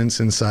essence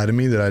inside of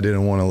me that I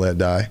didn't want to let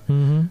die.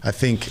 I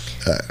think,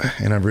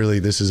 and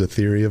this is a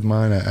theory of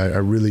mine. I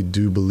really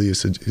do believe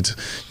it's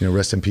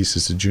rest in peace,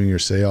 it's a Junior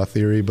Seau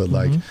theory, but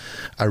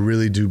I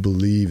really do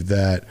believe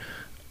that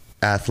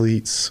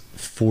athletes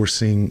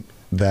forcing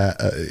that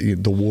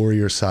the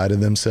warrior side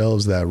of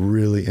themselves, that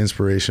really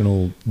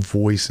inspirational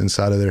voice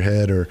inside of their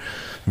head or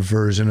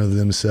version of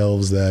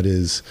themselves that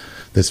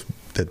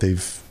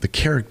they've, the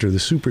character, the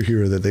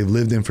superhero that they've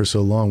lived in for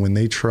so long, when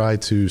they try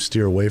to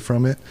steer away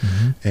from it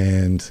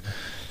and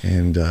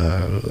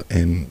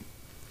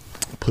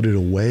put it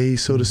away,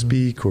 so to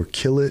speak, or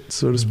kill it,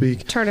 so to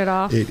speak, turn it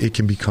off, it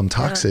can become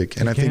toxic.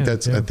 And I think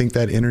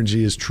that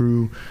energy is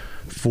true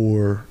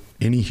for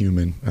any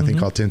human. I think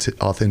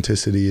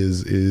authenticity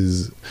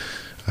is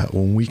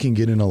when we can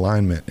get in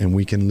alignment and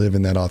we can live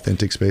in that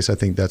authentic space. I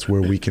think that's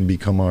where we can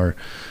become our,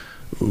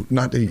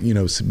 not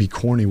to be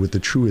corny, with the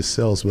truest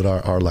selves, but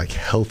our like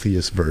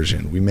healthiest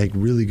version. We make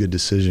really good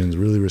decisions,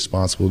 really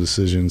responsible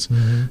decisions,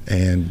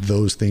 and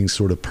those things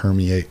sort of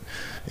permeate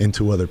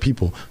into other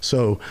people.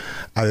 So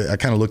I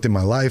kind of looked at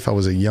my life. I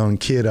was a young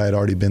kid. I had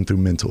already been through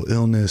mental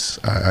illness.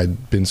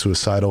 I'd been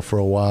suicidal for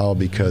a while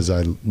because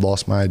I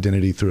lost my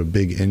identity through a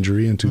big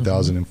injury in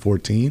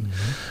 2014.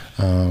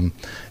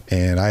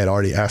 And I had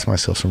already asked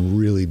myself some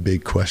really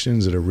big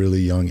questions at a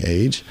really young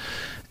age.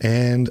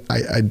 And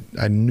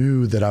I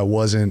knew that I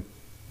wasn't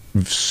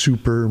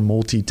super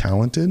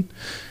multi-talented,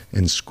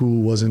 and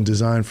school wasn't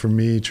designed for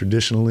me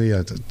traditionally.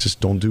 I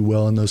just don't do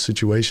well in those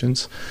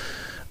situations.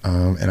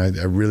 And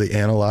I really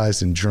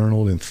analyzed and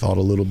journaled and thought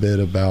a little bit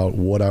about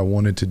what I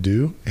wanted to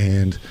do.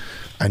 And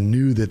I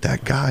knew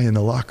that guy in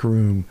the locker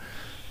room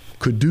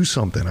could do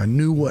something. I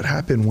knew what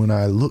happened when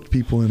I looked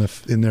people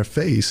in their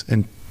face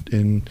and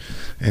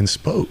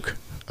spoke.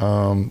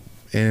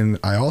 And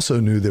I also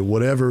knew that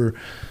whatever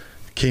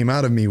came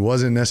out of me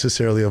wasn't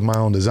necessarily of my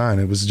own design.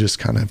 It was just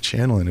kind of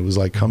channeling. It was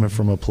like coming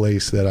from a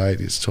place that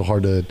it's so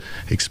hard to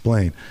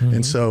explain.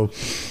 And so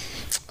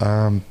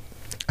I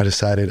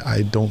decided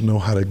I don't know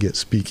how to get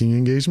speaking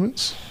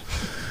engagements.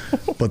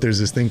 but there's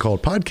this thing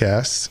called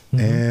podcasts,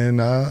 and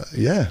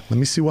let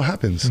me see what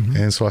happens.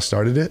 And so I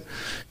started it,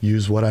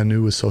 used what I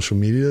knew with social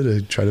media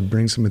to try to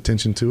bring some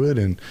attention to it,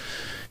 and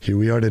here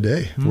we are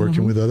today,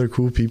 working with other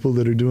cool people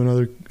that are doing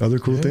other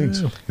cool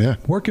things. Yeah.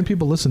 Where can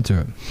people listen to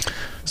it?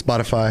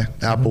 Spotify,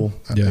 Apple,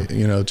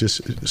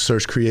 just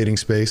search Creating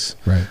Space.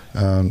 Right.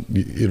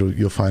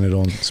 You'll find it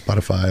on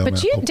Spotify.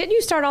 But didn't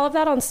you start all of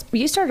that on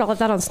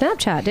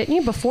Snapchat, didn't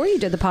you, before you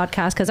did the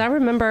podcast? Because I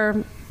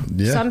remember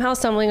somehow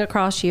stumbling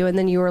across you, and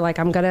then you were like,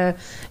 I'm going to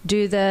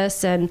do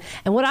this. And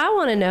what I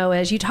want to know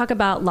is, you talk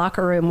about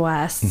Locker Room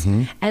Wes.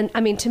 And I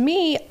mean, to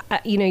me,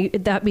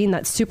 that being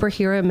that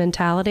superhero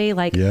mentality,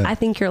 I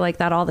think you're like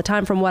that all the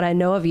time from what I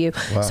know of you.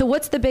 Wow. So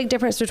what's the big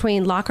difference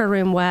between Locker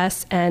Room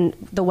Wes and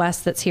the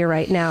Wes that's here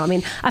right now? I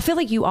mean, I feel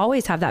like you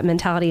always have that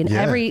mentality, and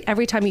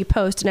every time you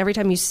post and every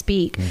time you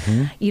speak,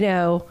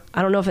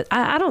 I don't know if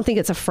I don't think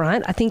it's a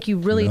front. I think you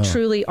really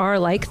truly are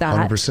like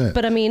that. 100%.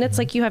 But I mean, it's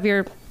like you have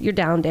your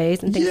down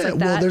days and things like that.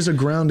 Well, there's a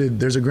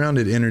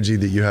grounded energy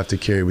that you have to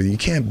carry with you. You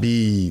can't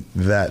be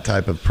that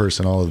type of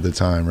person all of the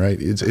time, right?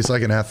 It's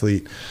like an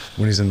athlete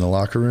when he's in the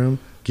locker room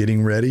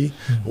getting ready,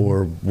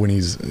 or when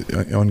he's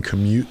on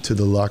commute to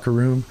the locker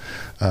room,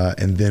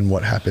 and then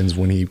what happens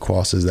when he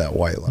crosses that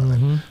white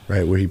line,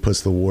 right, where he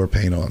puts the war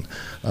paint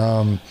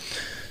on.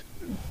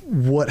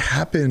 What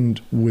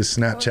happened with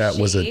Snapchat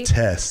was a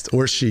test,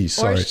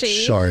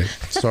 sorry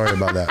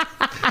about that.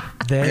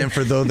 And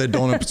for those that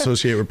don't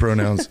associate with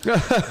pronouns,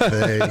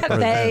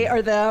 they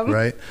or them,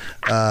 right?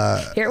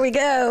 Here we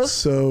go.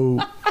 So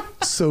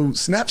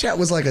Snapchat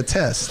was like a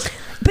test.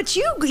 But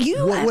you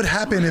what would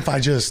happen if I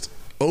just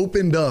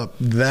opened up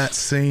that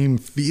same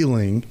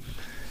feeling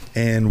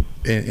and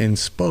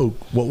spoke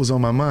what was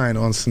on my mind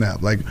on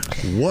Snap? Like,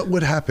 what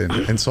would happen?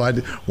 And so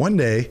one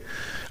day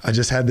I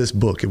just had this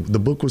book. The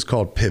book was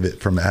called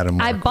Pivot from Adam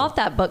Markle. I bought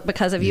that book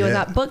because of you, and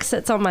that book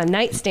sits on my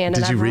nightstand,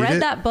 and I've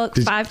read that book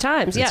 5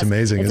 times. It's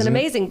amazing. It's an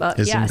amazing book.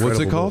 It's yes. What's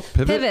it called?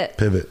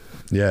 Pivot.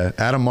 Yeah,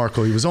 Adam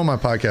Markle. He was on my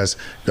podcast.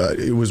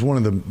 It was one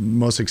of the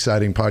most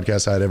exciting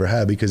podcasts I'd ever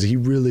had, because he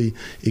really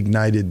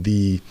ignited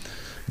the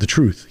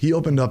truth. He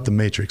opened up the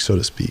matrix, so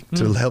to speak,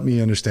 to help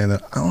me understand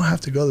that I don't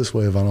have to go this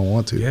way if I don't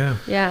want to.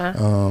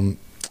 Yeah.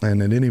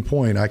 And at any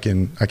point, I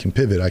can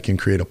pivot. I can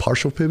create a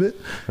partial pivot,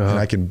 and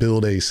I can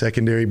build a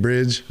secondary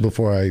bridge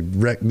before I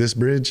wreck this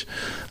bridge,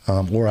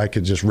 or I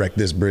could just wreck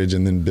this bridge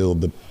and then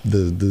build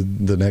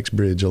the next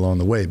bridge along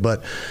the way.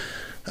 But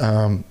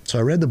so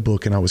I read the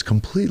book, and I was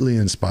completely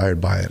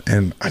inspired by it,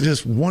 and I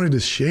just wanted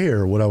to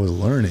share what I was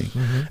learning.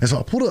 And so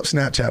I pulled up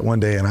Snapchat one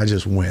day, and I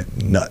just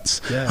went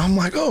nuts. I'm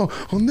like,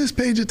 on this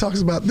page it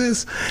talks about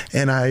this,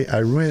 and I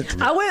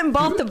went and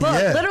bought the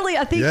book. Literally,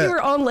 I think you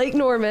were on Lake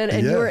Norman,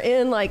 and you were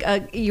in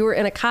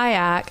a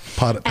kayak,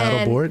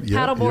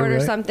 paddleboard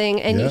or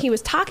something, and he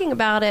was talking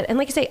about it. And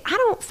like you say, I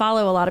don't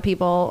follow a lot of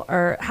people,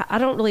 or I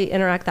don't really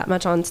interact that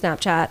much on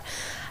Snapchat.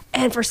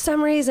 And for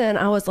some reason,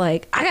 I was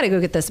like, I got to go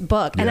get this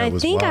book. And I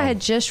think I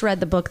had just read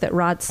the book that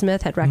Rod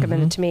Smith had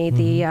recommended to me.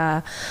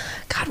 The,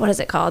 what is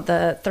it called?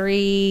 I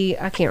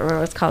can't remember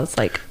what it's called. It's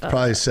like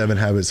probably 7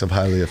 Habits of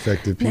Highly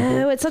Effective People.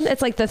 No,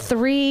 it's like the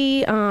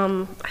 3,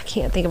 I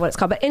can't think of what it's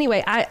called. But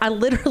anyway, I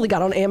literally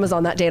got on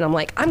Amazon that day, and I'm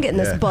like, I'm getting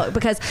this book,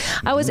 because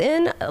I was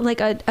in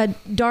like a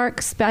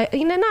dark space,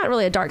 not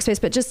really a dark space,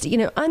 but just,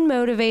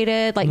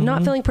 unmotivated, like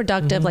not feeling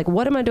productive. Like,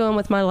 what am I doing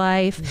with my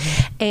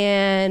life?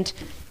 And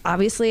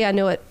obviously I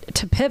knew what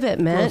to pivot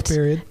meant. Growth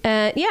period.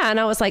 And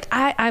I was like,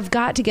 I've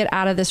got to get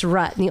out of this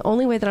rut. And the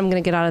only way that I'm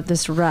going to get out of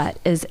this rut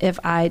is if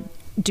I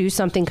do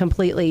something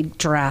completely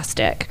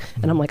drastic.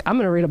 And I'm like, I'm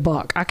going to read a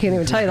book. I can't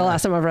even tell you the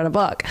last time I've read a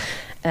book.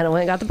 And I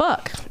went and got the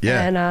book.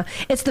 Yeah. And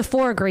it's The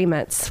 4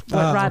 Agreements,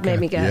 what Rod made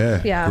me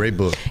get. Yeah. Great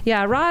book.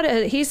 Yeah, Rod,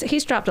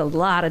 he's dropped a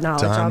lot of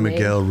knowledge on me. Don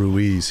Miguel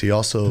Ruiz. He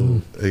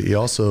also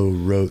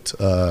wrote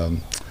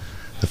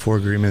The 4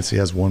 Agreements. He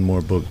has one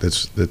more book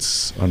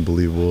that's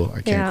unbelievable.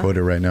 I can't quote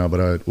it right now,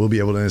 but I will be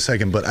able to in a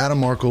second. But Adam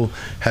Markle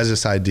has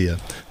this idea.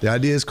 The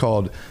idea is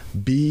called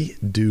Be,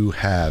 Do,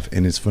 Have,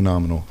 and it's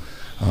phenomenal.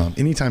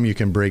 Anytime you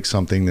can break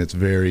something that's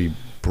very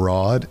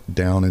broad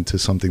down into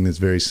something that's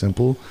very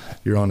simple,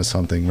 you're onto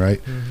something, right?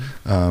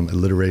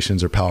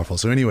 Alliterations are powerful.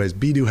 So anyways,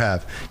 be, do,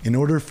 have. In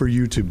order for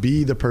you to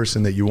be the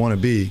person that you want to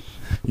be,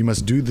 you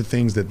must do the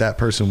things that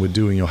person would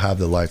do, and you'll have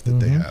the life that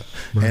they have.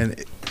 Right.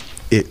 And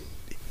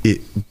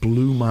it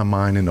blew my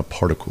mind into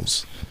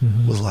particles.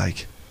 Was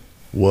like,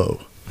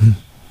 whoa,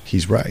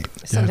 he's right.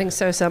 Something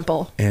so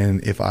simple.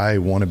 And if I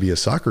want to be a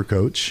soccer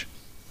coach,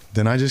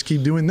 then I just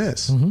keep doing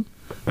this.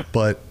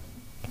 But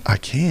I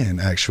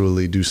can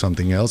actually do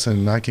something else,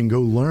 and I can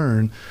go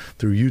learn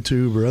through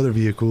YouTube or other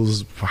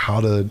vehicles how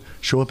to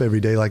show up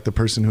every day like the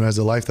person who has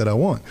the life that I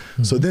want.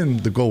 So then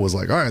the goal was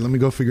like, all right, let me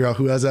go figure out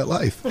who has that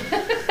life.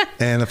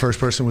 And the first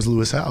person was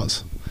Lewis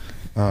Howes.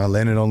 I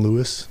landed on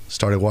Lewis,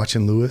 started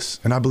watching Lewis,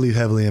 and I believe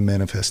heavily in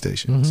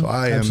manifestation. So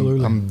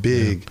I'm a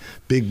big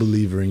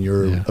believer in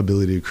your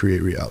ability to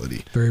create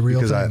reality. Very real.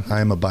 Because I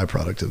am a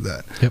byproduct of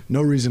that.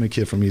 No reason a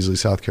kid from Easley,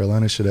 South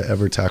Carolina should have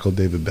ever tackled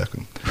David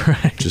Beckham.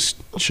 Just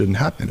shouldn't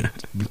happen.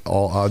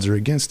 All odds are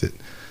against it.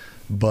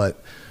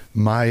 But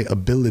my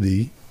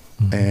ability,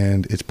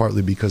 and it's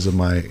partly because of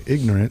my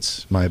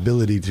ignorance, my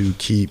ability to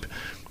keep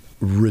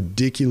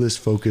ridiculous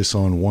focus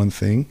on one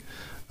thing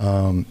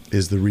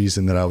is the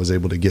reason that I was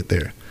able to get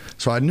there.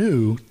 So I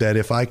knew that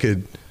if I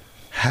could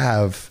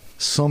have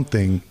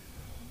something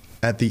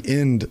at the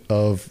end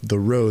of the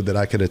road that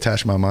I could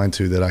attach my mind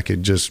to, that I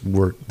could just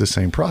work the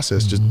same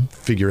process, just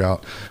figure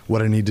out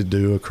what I need to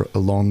do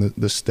along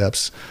the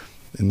steps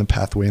in the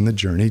pathway and the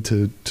journey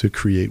to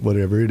create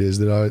whatever it is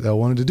that I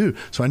wanted to do.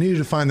 So I needed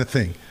to find the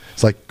thing.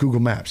 It's like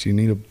Google Maps. You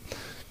need a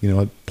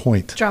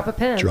point. Drop a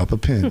pin.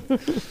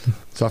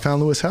 So I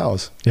found Lewis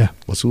Howes. Yeah.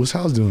 What's Lewis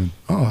Howes doing?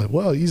 Oh,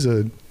 well, he's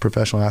a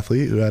professional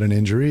athlete who had an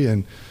injury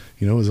and,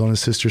 was on his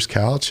sister's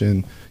couch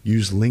and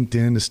used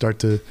LinkedIn to start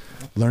to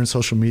learn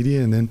social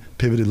media, and then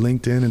pivoted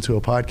LinkedIn into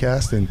a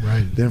podcast. And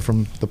then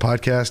from the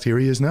podcast, here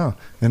he is now.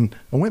 And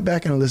I went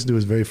back and I listened to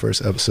his very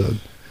first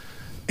episode.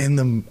 And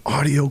the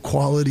audio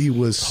quality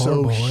was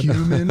horrible, so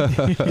human.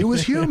 It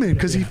was human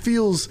because he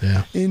feels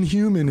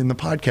inhuman in the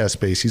podcast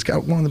space. He's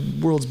got one of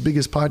the world's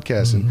biggest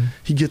podcasts, and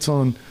he gets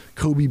on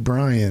Kobe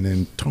Bryant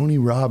and Tony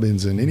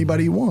Robbins and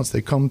anybody he wants.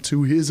 They come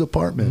to his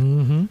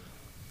apartment.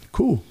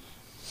 Cool.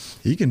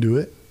 He can do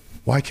it.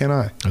 Why can't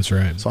I? That's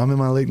right. So I'm in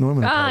my Lake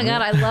Norman apartment.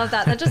 God, I love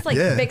that. That just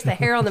makes the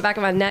hair on the back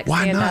of my neck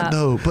stand up. Why not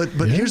though?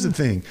 But here's the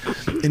thing,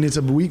 and it's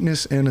a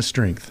weakness and a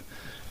strength,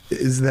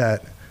 is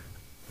that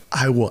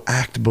I will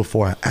act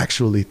before I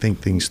actually think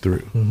things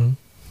through.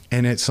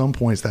 And at some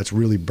points, that's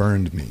really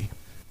burned me.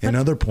 In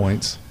other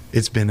points,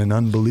 it's been an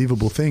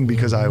unbelievable thing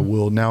because I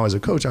will now, as a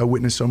coach, I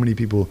witness so many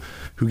people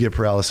who get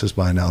paralysis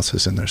by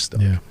analysis in their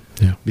stuff.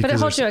 But it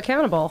holds you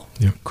accountable.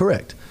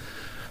 Correct.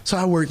 So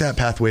I worked that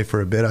pathway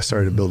for a bit. I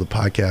started to build a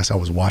podcast. I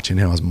was watching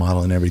him. I was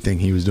modeling everything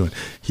he was doing.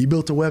 He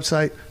built a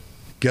website.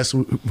 Guess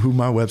who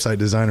my website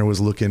designer was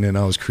looking, and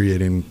I was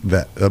creating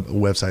that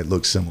website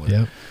looked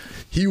similar.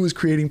 He was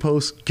creating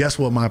posts. Guess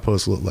what my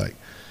posts look like?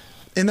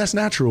 And that's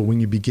natural when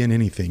you begin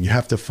anything. You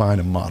have to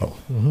find a model,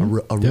 a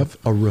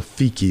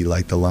Rafiki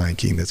like the Lion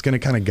King that's going to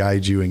kind of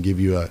guide you and give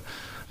you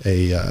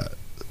a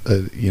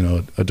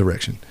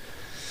direction.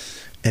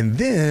 And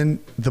then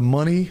the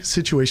money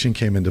situation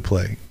came into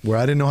play where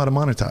I didn't know how to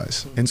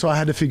monetize. And so I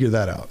had to figure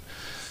that out.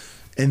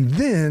 And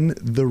then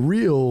the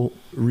real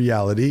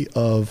reality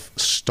of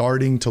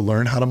starting to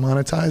learn how to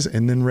monetize,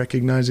 and then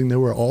recognizing there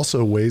were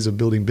also ways of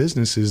building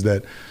businesses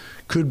that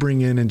could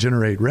bring in and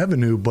generate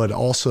revenue, but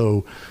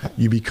also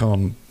you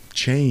become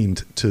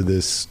chained to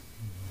this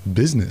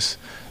business,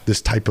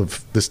 this type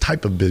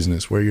of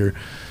business where you're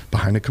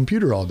behind a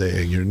computer all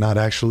day and you're not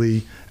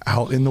actually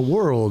out in the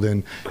world.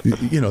 And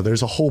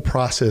there's a whole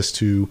process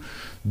to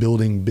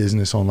building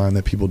business online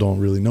that people don't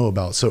really know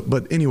about. So,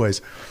 but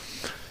anyways,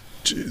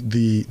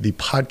 the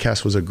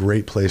podcast was a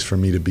great place for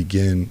me to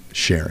begin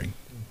sharing.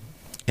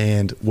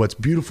 And what's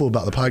beautiful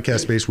about the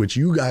podcast space, which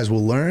you guys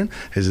will learn,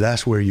 is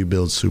that's where you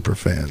build super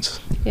fans.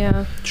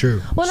 Yeah.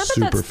 True. Well, I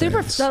bet that's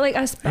super,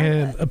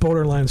 and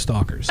borderline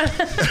stalkers.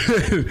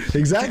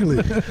 Exactly.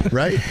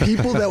 Right?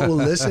 People that will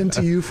listen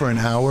to you for an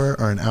hour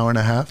or an hour and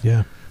a half.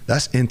 Yeah.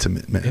 That's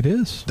intimate, man. It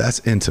is. That's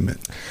intimate.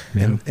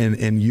 Yeah.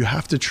 And you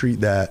have to treat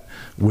that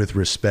with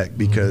respect,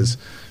 because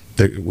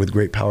with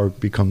great power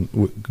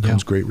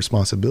comes great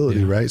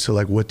responsibility, right? So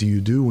like, what do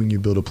you do when you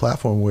build a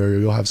platform where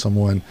you'll have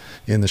someone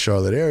in the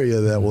Charlotte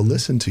area that will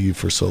listen to you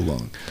for so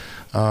long?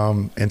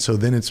 And so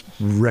then it's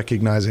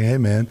recognizing, hey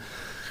man,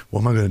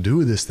 what am I going to do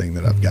with this thing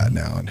that I've got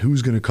now? And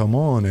who's going to come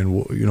on? And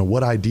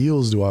what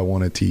ideals do I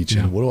want to teach?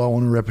 And what do I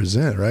want to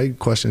represent, right?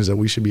 Questions that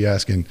we should be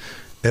asking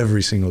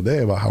every single day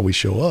about how we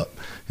show up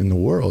in the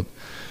world.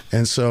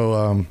 And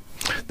so,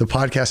 the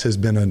podcast has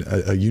been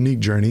a unique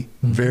journey.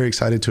 Very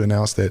excited to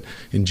announce that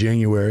in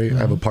January, I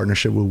have a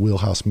partnership with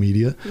Wheelhouse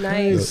Media.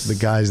 Nice. The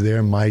guys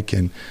there, Mike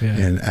and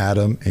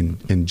Adam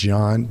and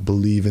John,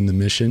 believe in the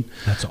mission.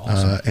 That's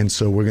awesome. And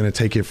so we're going to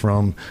take it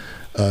from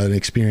an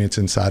experience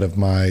inside of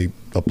my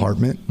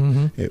apartment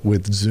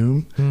with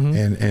Zoom,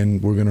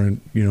 and we're going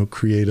to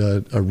create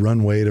a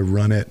runway to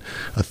run it,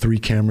 a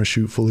 3-camera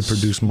shoot, fully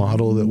produced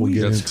model that will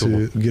get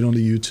onto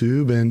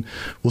YouTube, and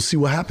we'll see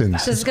what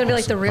happens. So this is going to be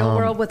like The Real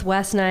World with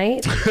Wes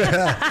Knight.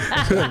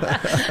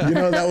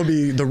 That would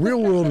be, The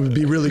Real World would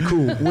be really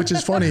cool, which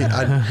is funny.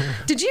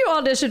 Did you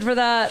audition for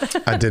that?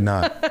 I did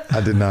not.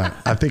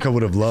 I think I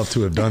would have loved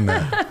to have done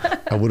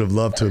that. I would have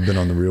loved to have been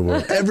on The Real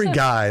World. Every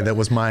guy that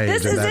was my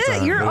age this at is that it.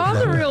 time. You're on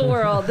The Real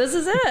World. This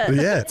is it.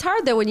 Yeah. It's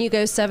hard though when you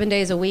go 7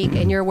 days a week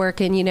and you're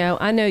working.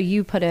 I know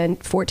you put in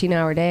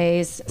 14-hour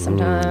days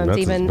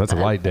sometimes. That's a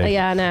light day.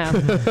 Yeah, I know.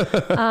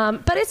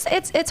 But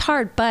it's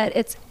hard.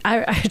 But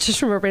I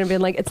just remember being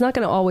like, it's not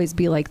going to always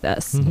be like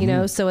this,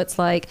 So it's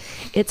like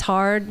it's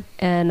hard,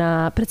 and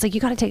but it's like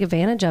you got to take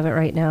advantage of it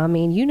right now. I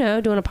mean,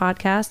 doing a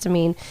podcast. I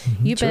mean,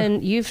 you've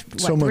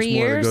so much 3 years?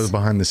 more that goes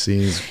behind the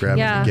scenes,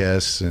 grabbing the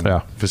guests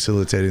and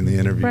facilitating the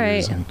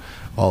interviews and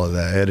all of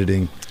that,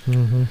 editing.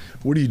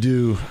 What do you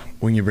do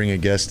when you bring a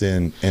guest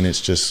in and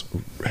it's just,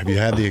 have you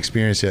had the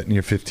experience yet in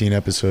your 15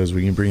 episodes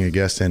when you bring a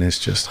guest in, it's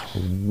just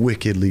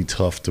wickedly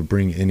tough to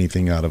bring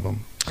anything out of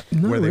them?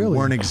 Not where they really.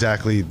 weren't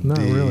exactly Not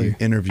the really.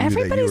 interview that you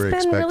Everybody's were been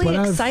expecting?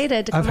 really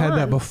excited to I've come had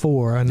that on.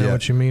 before. I know Yeah.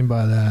 what you mean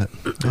by that.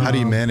 How do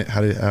you manage?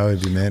 How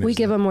have you managed? We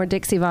give them more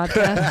Dixie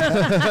vodka.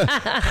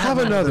 Have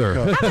another.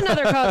 Have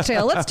another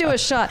cocktail. Let's do a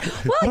shot.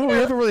 Well, I don't know, we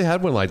haven't really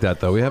had one like that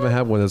though. We haven't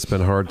had one that's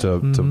been hard to.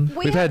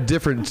 We've had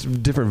different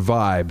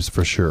vibes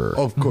for sure.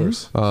 Of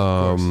course.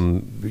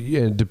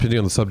 Yeah, depending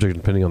on the subject,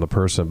 depending on the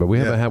person, but we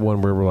haven't had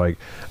one where we're like,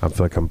 I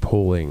feel like I'm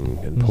pulling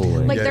and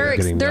pulling. like and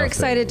getting they're nothing.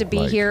 excited to be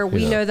Like, here.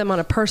 We you know them on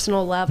a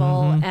personal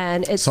level,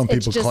 and it's Some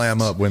it's people just,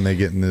 clam up when they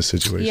get in this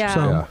situation.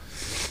 Yeah.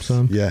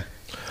 So Yeah.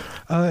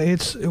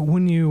 it's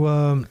when you.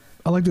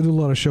 I like to do a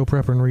lot of show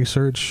prep and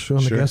research on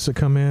the Sure. guests that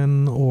come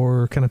in,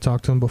 or kind of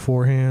talk to them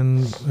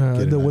beforehand,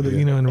 idea. in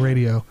the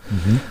radio,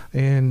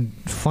 and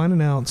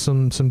finding out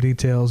some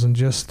details, and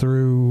just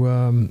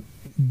through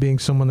being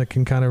someone that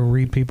can kind of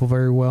read people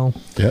very well.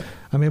 Yep.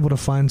 I'm able to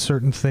find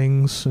certain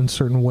things and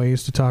certain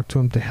ways to talk to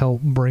them to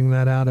help bring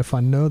that out. If I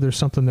know there's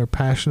something they're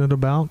passionate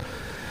about,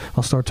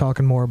 I'll start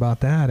talking more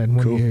about that. And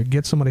when Cool. you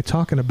get somebody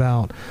talking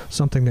about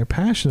something they're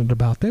passionate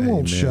about, they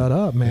won't Amen. shut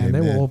up, man. They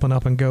Amen. will open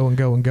up and go and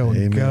go and go and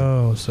Amen.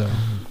 go. So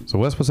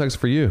Wes, what's next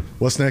for you?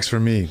 What's next for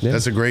me? Yeah.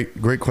 That's a great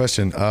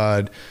question.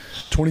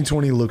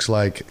 2020 looks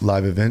like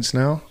live events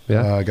now.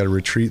 Yeah. I got a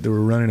retreat that we're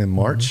running in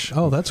March.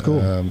 Oh, that's cool.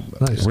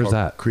 It's Nice. Where's called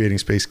that? Creating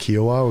Space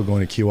Kiowa. We're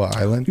going to Kiowa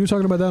Island. you were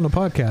talking about that on the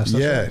podcast. That's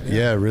Yeah, right.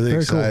 yeah, really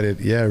Very cool. excited.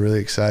 Yeah, really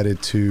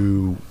excited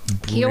to.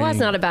 Kiowa's bring-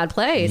 not a bad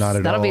place. Not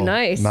at That'll all. be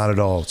nice. Not at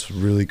all. It's a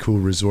really cool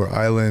resort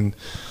island,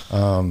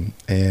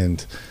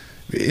 and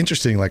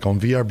interesting. Like on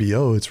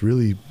VRBO, it's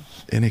really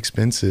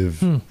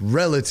inexpensive,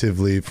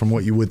 relatively, from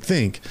what you would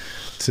think,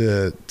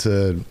 to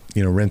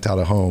rent out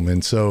a home.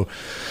 And so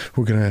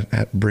we're gonna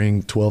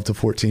bring 12 to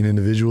 14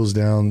 individuals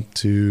down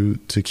to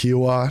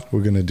Kiowa.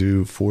 We're gonna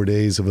do 4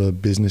 days of a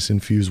business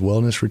infused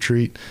wellness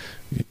retreat.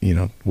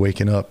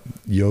 Waking up,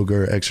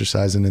 yoga,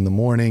 exercising in the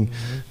morning,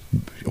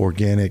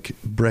 organic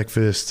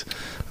breakfast,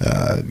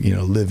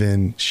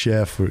 live-in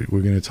chef.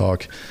 We're going to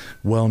talk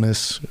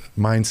wellness,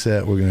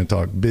 mindset. We're going to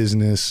talk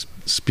business,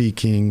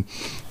 speaking,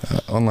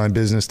 online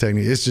business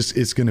technique.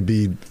 It's going to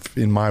be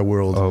in my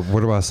world.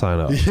 Where do I sign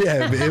up?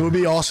 Yeah, it would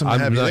be awesome to I'm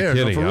have you not there.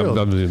 No, kidding. for real.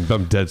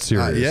 I'm dead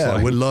serious. Yeah,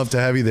 Like, would love to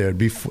have you there.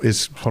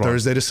 It's on.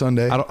 Thursday to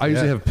Sunday. I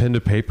usually have pen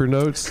to paper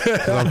notes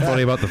 'cause I'm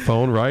funny about the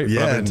phone, right? But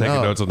Yeah, I've been taking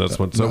no. notes on this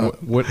one. So No.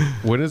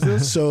 what is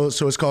this? So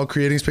it's called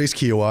Creating Space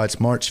Kiowa. It's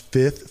March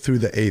 5th through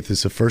the 8th.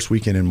 It's the first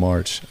weekend in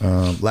March.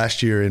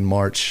 Last year in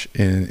March,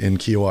 in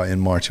Kiowa in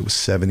March, it was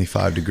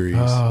 75 degrees.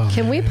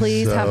 Can we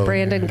please have So-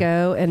 Brandon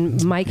go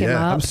and mic him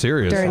Yeah, up I'm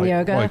serious. during Like,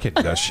 yoga? well, I can't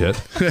do that shit.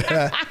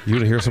 You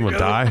want to hear someone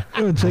die?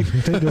 Take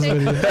the video.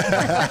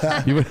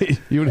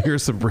 You want to hear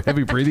some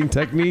heavy breathing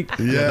technique?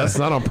 Yeah. That's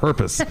not on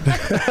purpose.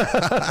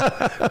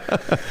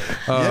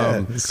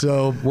 Yeah.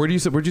 So Where'd you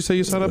say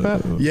you signed up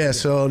at? yeah,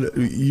 so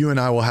you and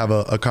I will have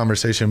a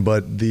conversation,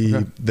 but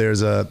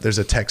there's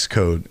a text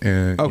code,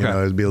 and Okay.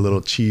 it'd be a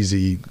little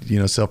cheesy,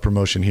 self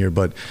promotion here,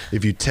 but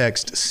if you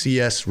text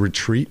CS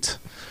Retreat,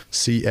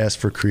 CS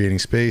for Creating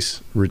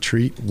Space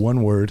Retreat,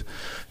 one word,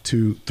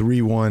 to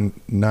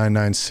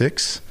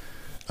 31996,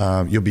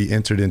 you'll be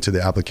entered into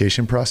the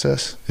application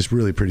process. It's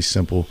really pretty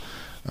simple.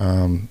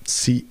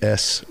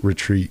 CS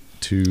Retreat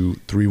to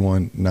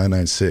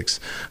 31996,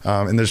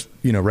 and there's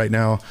right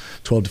now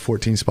 12 to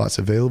 14 spots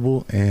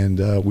available, and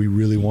we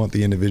really want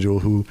the individual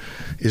who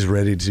is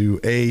ready to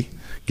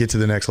get to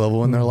the next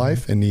level in their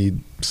life and need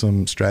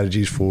some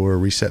strategies for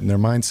resetting their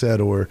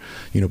mindset, or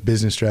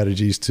business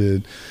strategies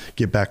to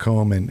get back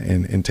home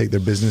and take their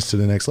business to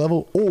the next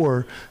level,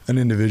 or an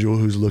individual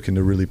who's looking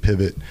to really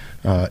pivot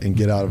and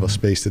get out of a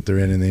space that they're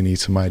in, and they need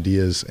some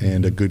ideas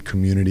and a good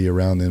community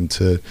around them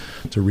to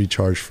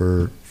recharge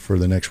for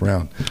the next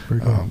round. So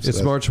It's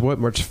that's March what?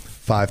 March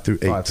 5 through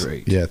 8. 5 through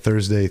 8. Yeah,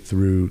 Thursday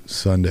through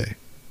Sunday,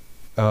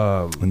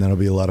 and that'll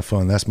be a lot of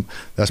fun.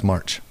 That's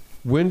March.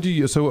 When do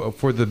you, so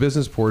for the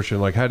business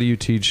portion, like how do you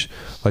teach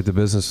like the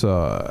business,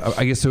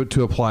 I guess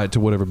to apply it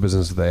to whatever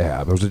business they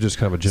have? Or is it just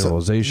kind of a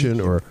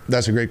generalization or?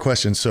 That's a great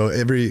question. So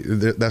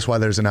that's why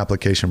there's an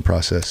application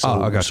process.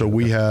 So, I got so you.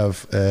 we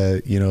have,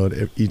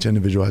 each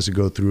individual has to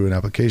go through an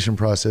application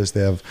process. They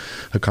have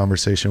a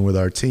conversation with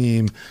our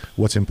team.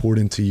 What's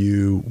important to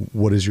you?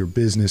 What is your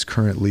business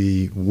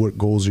currently? What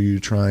goals are you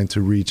trying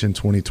to reach in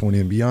 2020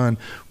 and beyond?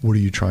 What are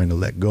you trying to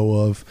let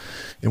go of?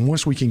 And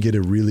once we can get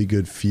a really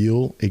good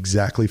feel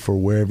exactly for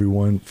where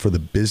everyone, for the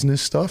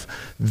business stuff,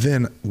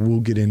 then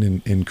we'll get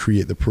in and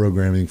create the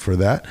programming for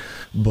that.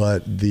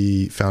 But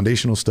the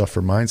foundational stuff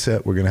for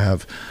mindset, we're going to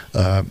have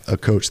a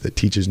coach that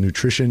teaches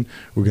nutrition.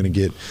 We're going to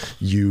get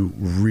you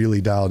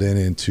really dialed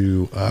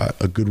into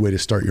a good way to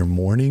start your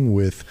morning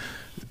with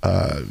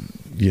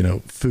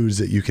foods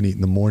that you can eat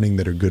in the morning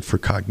that are good for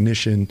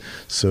cognition,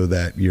 so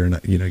that you're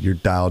not, you're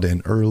dialed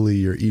in early,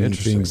 you're eating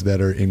things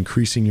that are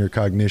increasing your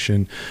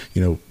cognition.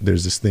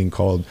 There's this thing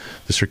called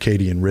the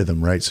circadian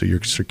rhythm, right? So your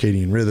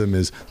circadian rhythm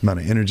is the amount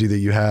of energy that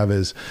you have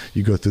as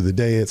you go through the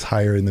day. It's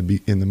higher in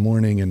the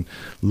morning and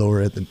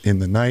lower in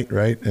the night,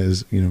 right?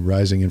 As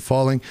rising and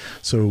falling.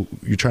 So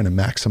you're trying to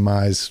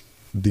maximize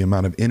the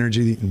amount of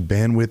energy and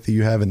bandwidth that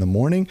you have in the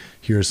morning.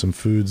 Here are some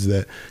foods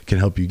that can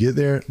help you get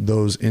there.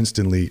 Those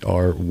instantly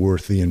are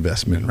worth the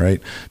investment,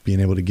 right? Being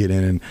able to get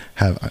in and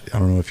have, I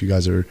don't know if you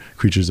guys are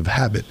creatures of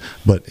habit,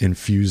 but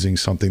infusing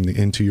something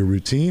into your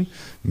routine,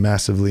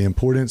 massively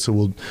important. So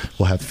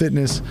we'll have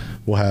fitness,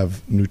 we'll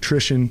have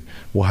nutrition,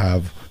 we'll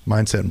have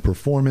mindset and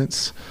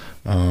performance,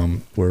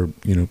 where,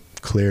 you know,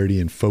 clarity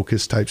and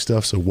focus type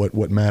stuff. So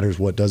what matters,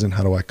 what doesn't,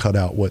 how do I cut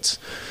out what's,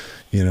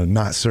 you know,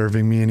 not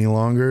serving me any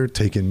longer,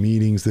 taking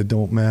meetings that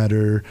don't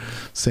matter,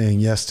 saying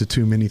yes to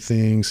too many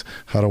things.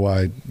 How do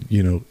I,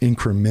 you know,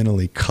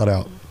 incrementally cut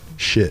out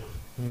shit,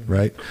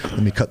 right?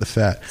 Let me cut the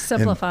fat.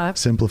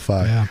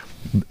 Simplify.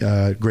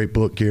 Yeah. Great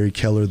book, Gary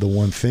Keller, The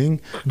One Thing,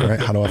 right?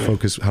 How do I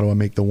focus? How do I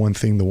make the one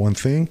thing the one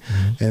thing?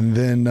 And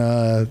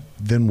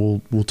then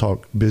we'll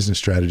talk business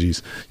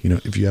strategies. You know,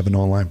 if you have an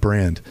online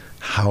brand,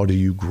 how do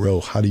you grow?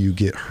 How do you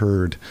get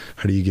heard?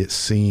 How do you get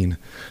seen?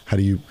 How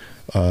do you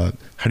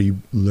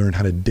learn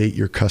how to date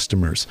your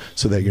customers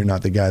so that you're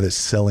not the guy that's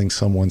selling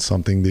someone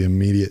something the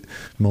immediate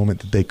moment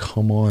that they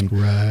come on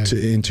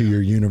into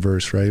your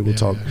universe, right? We'll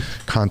talk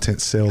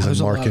content sales and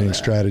marketing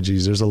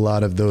strategies. There's a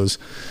lot of those,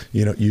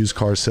 you know, used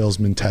car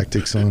salesman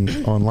tactics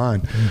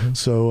online.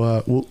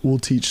 So we'll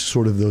teach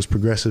sort of those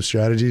progressive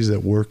strategies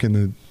that work in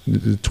the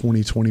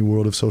 2020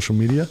 world of social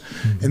media.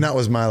 And that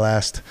was my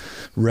last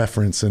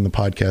reference in the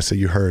podcast that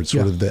you heard,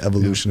 sort of the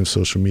evolution of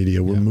social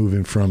media. We're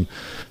moving from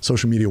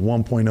social media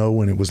 1.0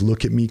 when it was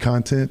look at me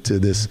content to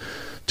this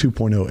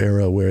 2.0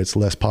 era where it's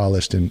less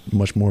polished and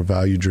much more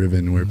value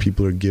driven, where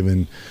people are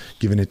giving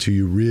it to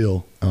you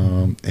real,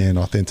 and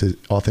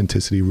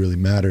authenticity really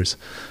matters.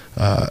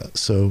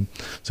 So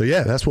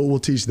yeah, that's what we'll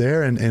teach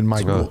there. And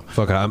my goal.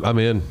 I'm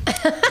in.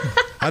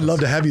 I'd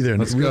love to have you there.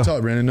 Let's We'll go.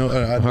 talk, Brandon. No,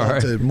 I'd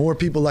love to more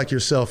people like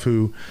yourself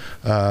who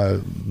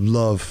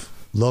love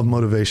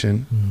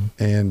motivation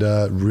and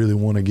really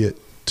want to get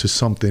to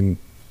something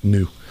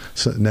new,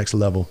 next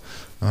level,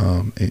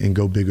 and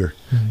go bigger.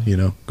 You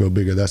know, go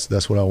bigger.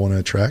 That's what I want to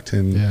attract,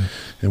 and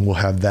we'll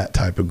have that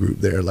type of group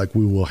there. Like,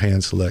 we will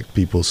hand select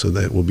people so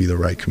that it will be the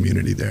right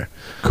community there.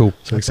 Cool.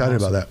 So excited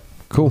about that.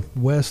 Cool.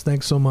 Wes,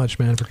 thanks so much,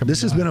 man, for coming.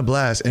 This has been a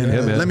blast.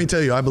 And let me tell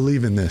you, I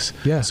believe in this.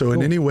 Yeah. So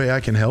in any way I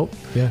can help,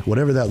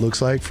 whatever that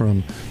looks like,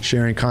 from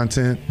sharing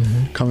content,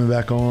 coming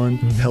back on,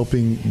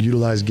 helping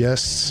utilize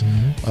guests,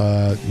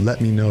 let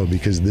me know,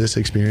 because this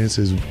experience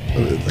is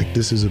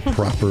this is a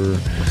proper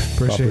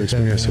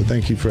experience. So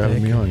thank you for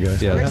having me on,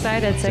 guys. Yeah. We're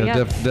excited. So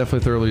definitely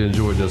thoroughly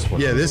enjoyed this one.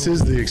 Yeah, this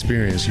is the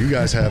experience. You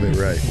guys have it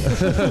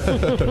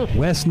right.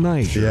 Wes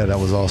Knight. Yeah, that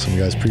was awesome,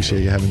 guys.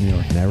 Appreciate you having me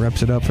on. That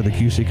wraps it up for the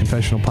QC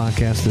Confessional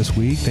Podcast this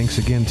week. Thanks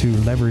again to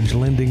Leverage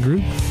Lending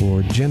Group.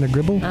 For Jenna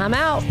Gribble. I'm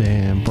out.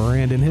 And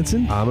Brandon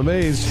Henson. I'm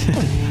amazed.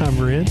 I'm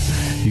Red.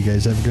 You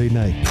guys have a great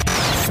night.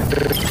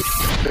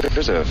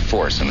 There's a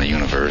force in the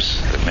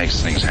universe that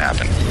makes things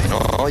happen.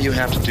 All you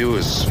have to do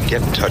is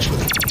get in touch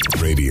with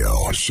it.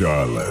 Radio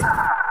Charlotte.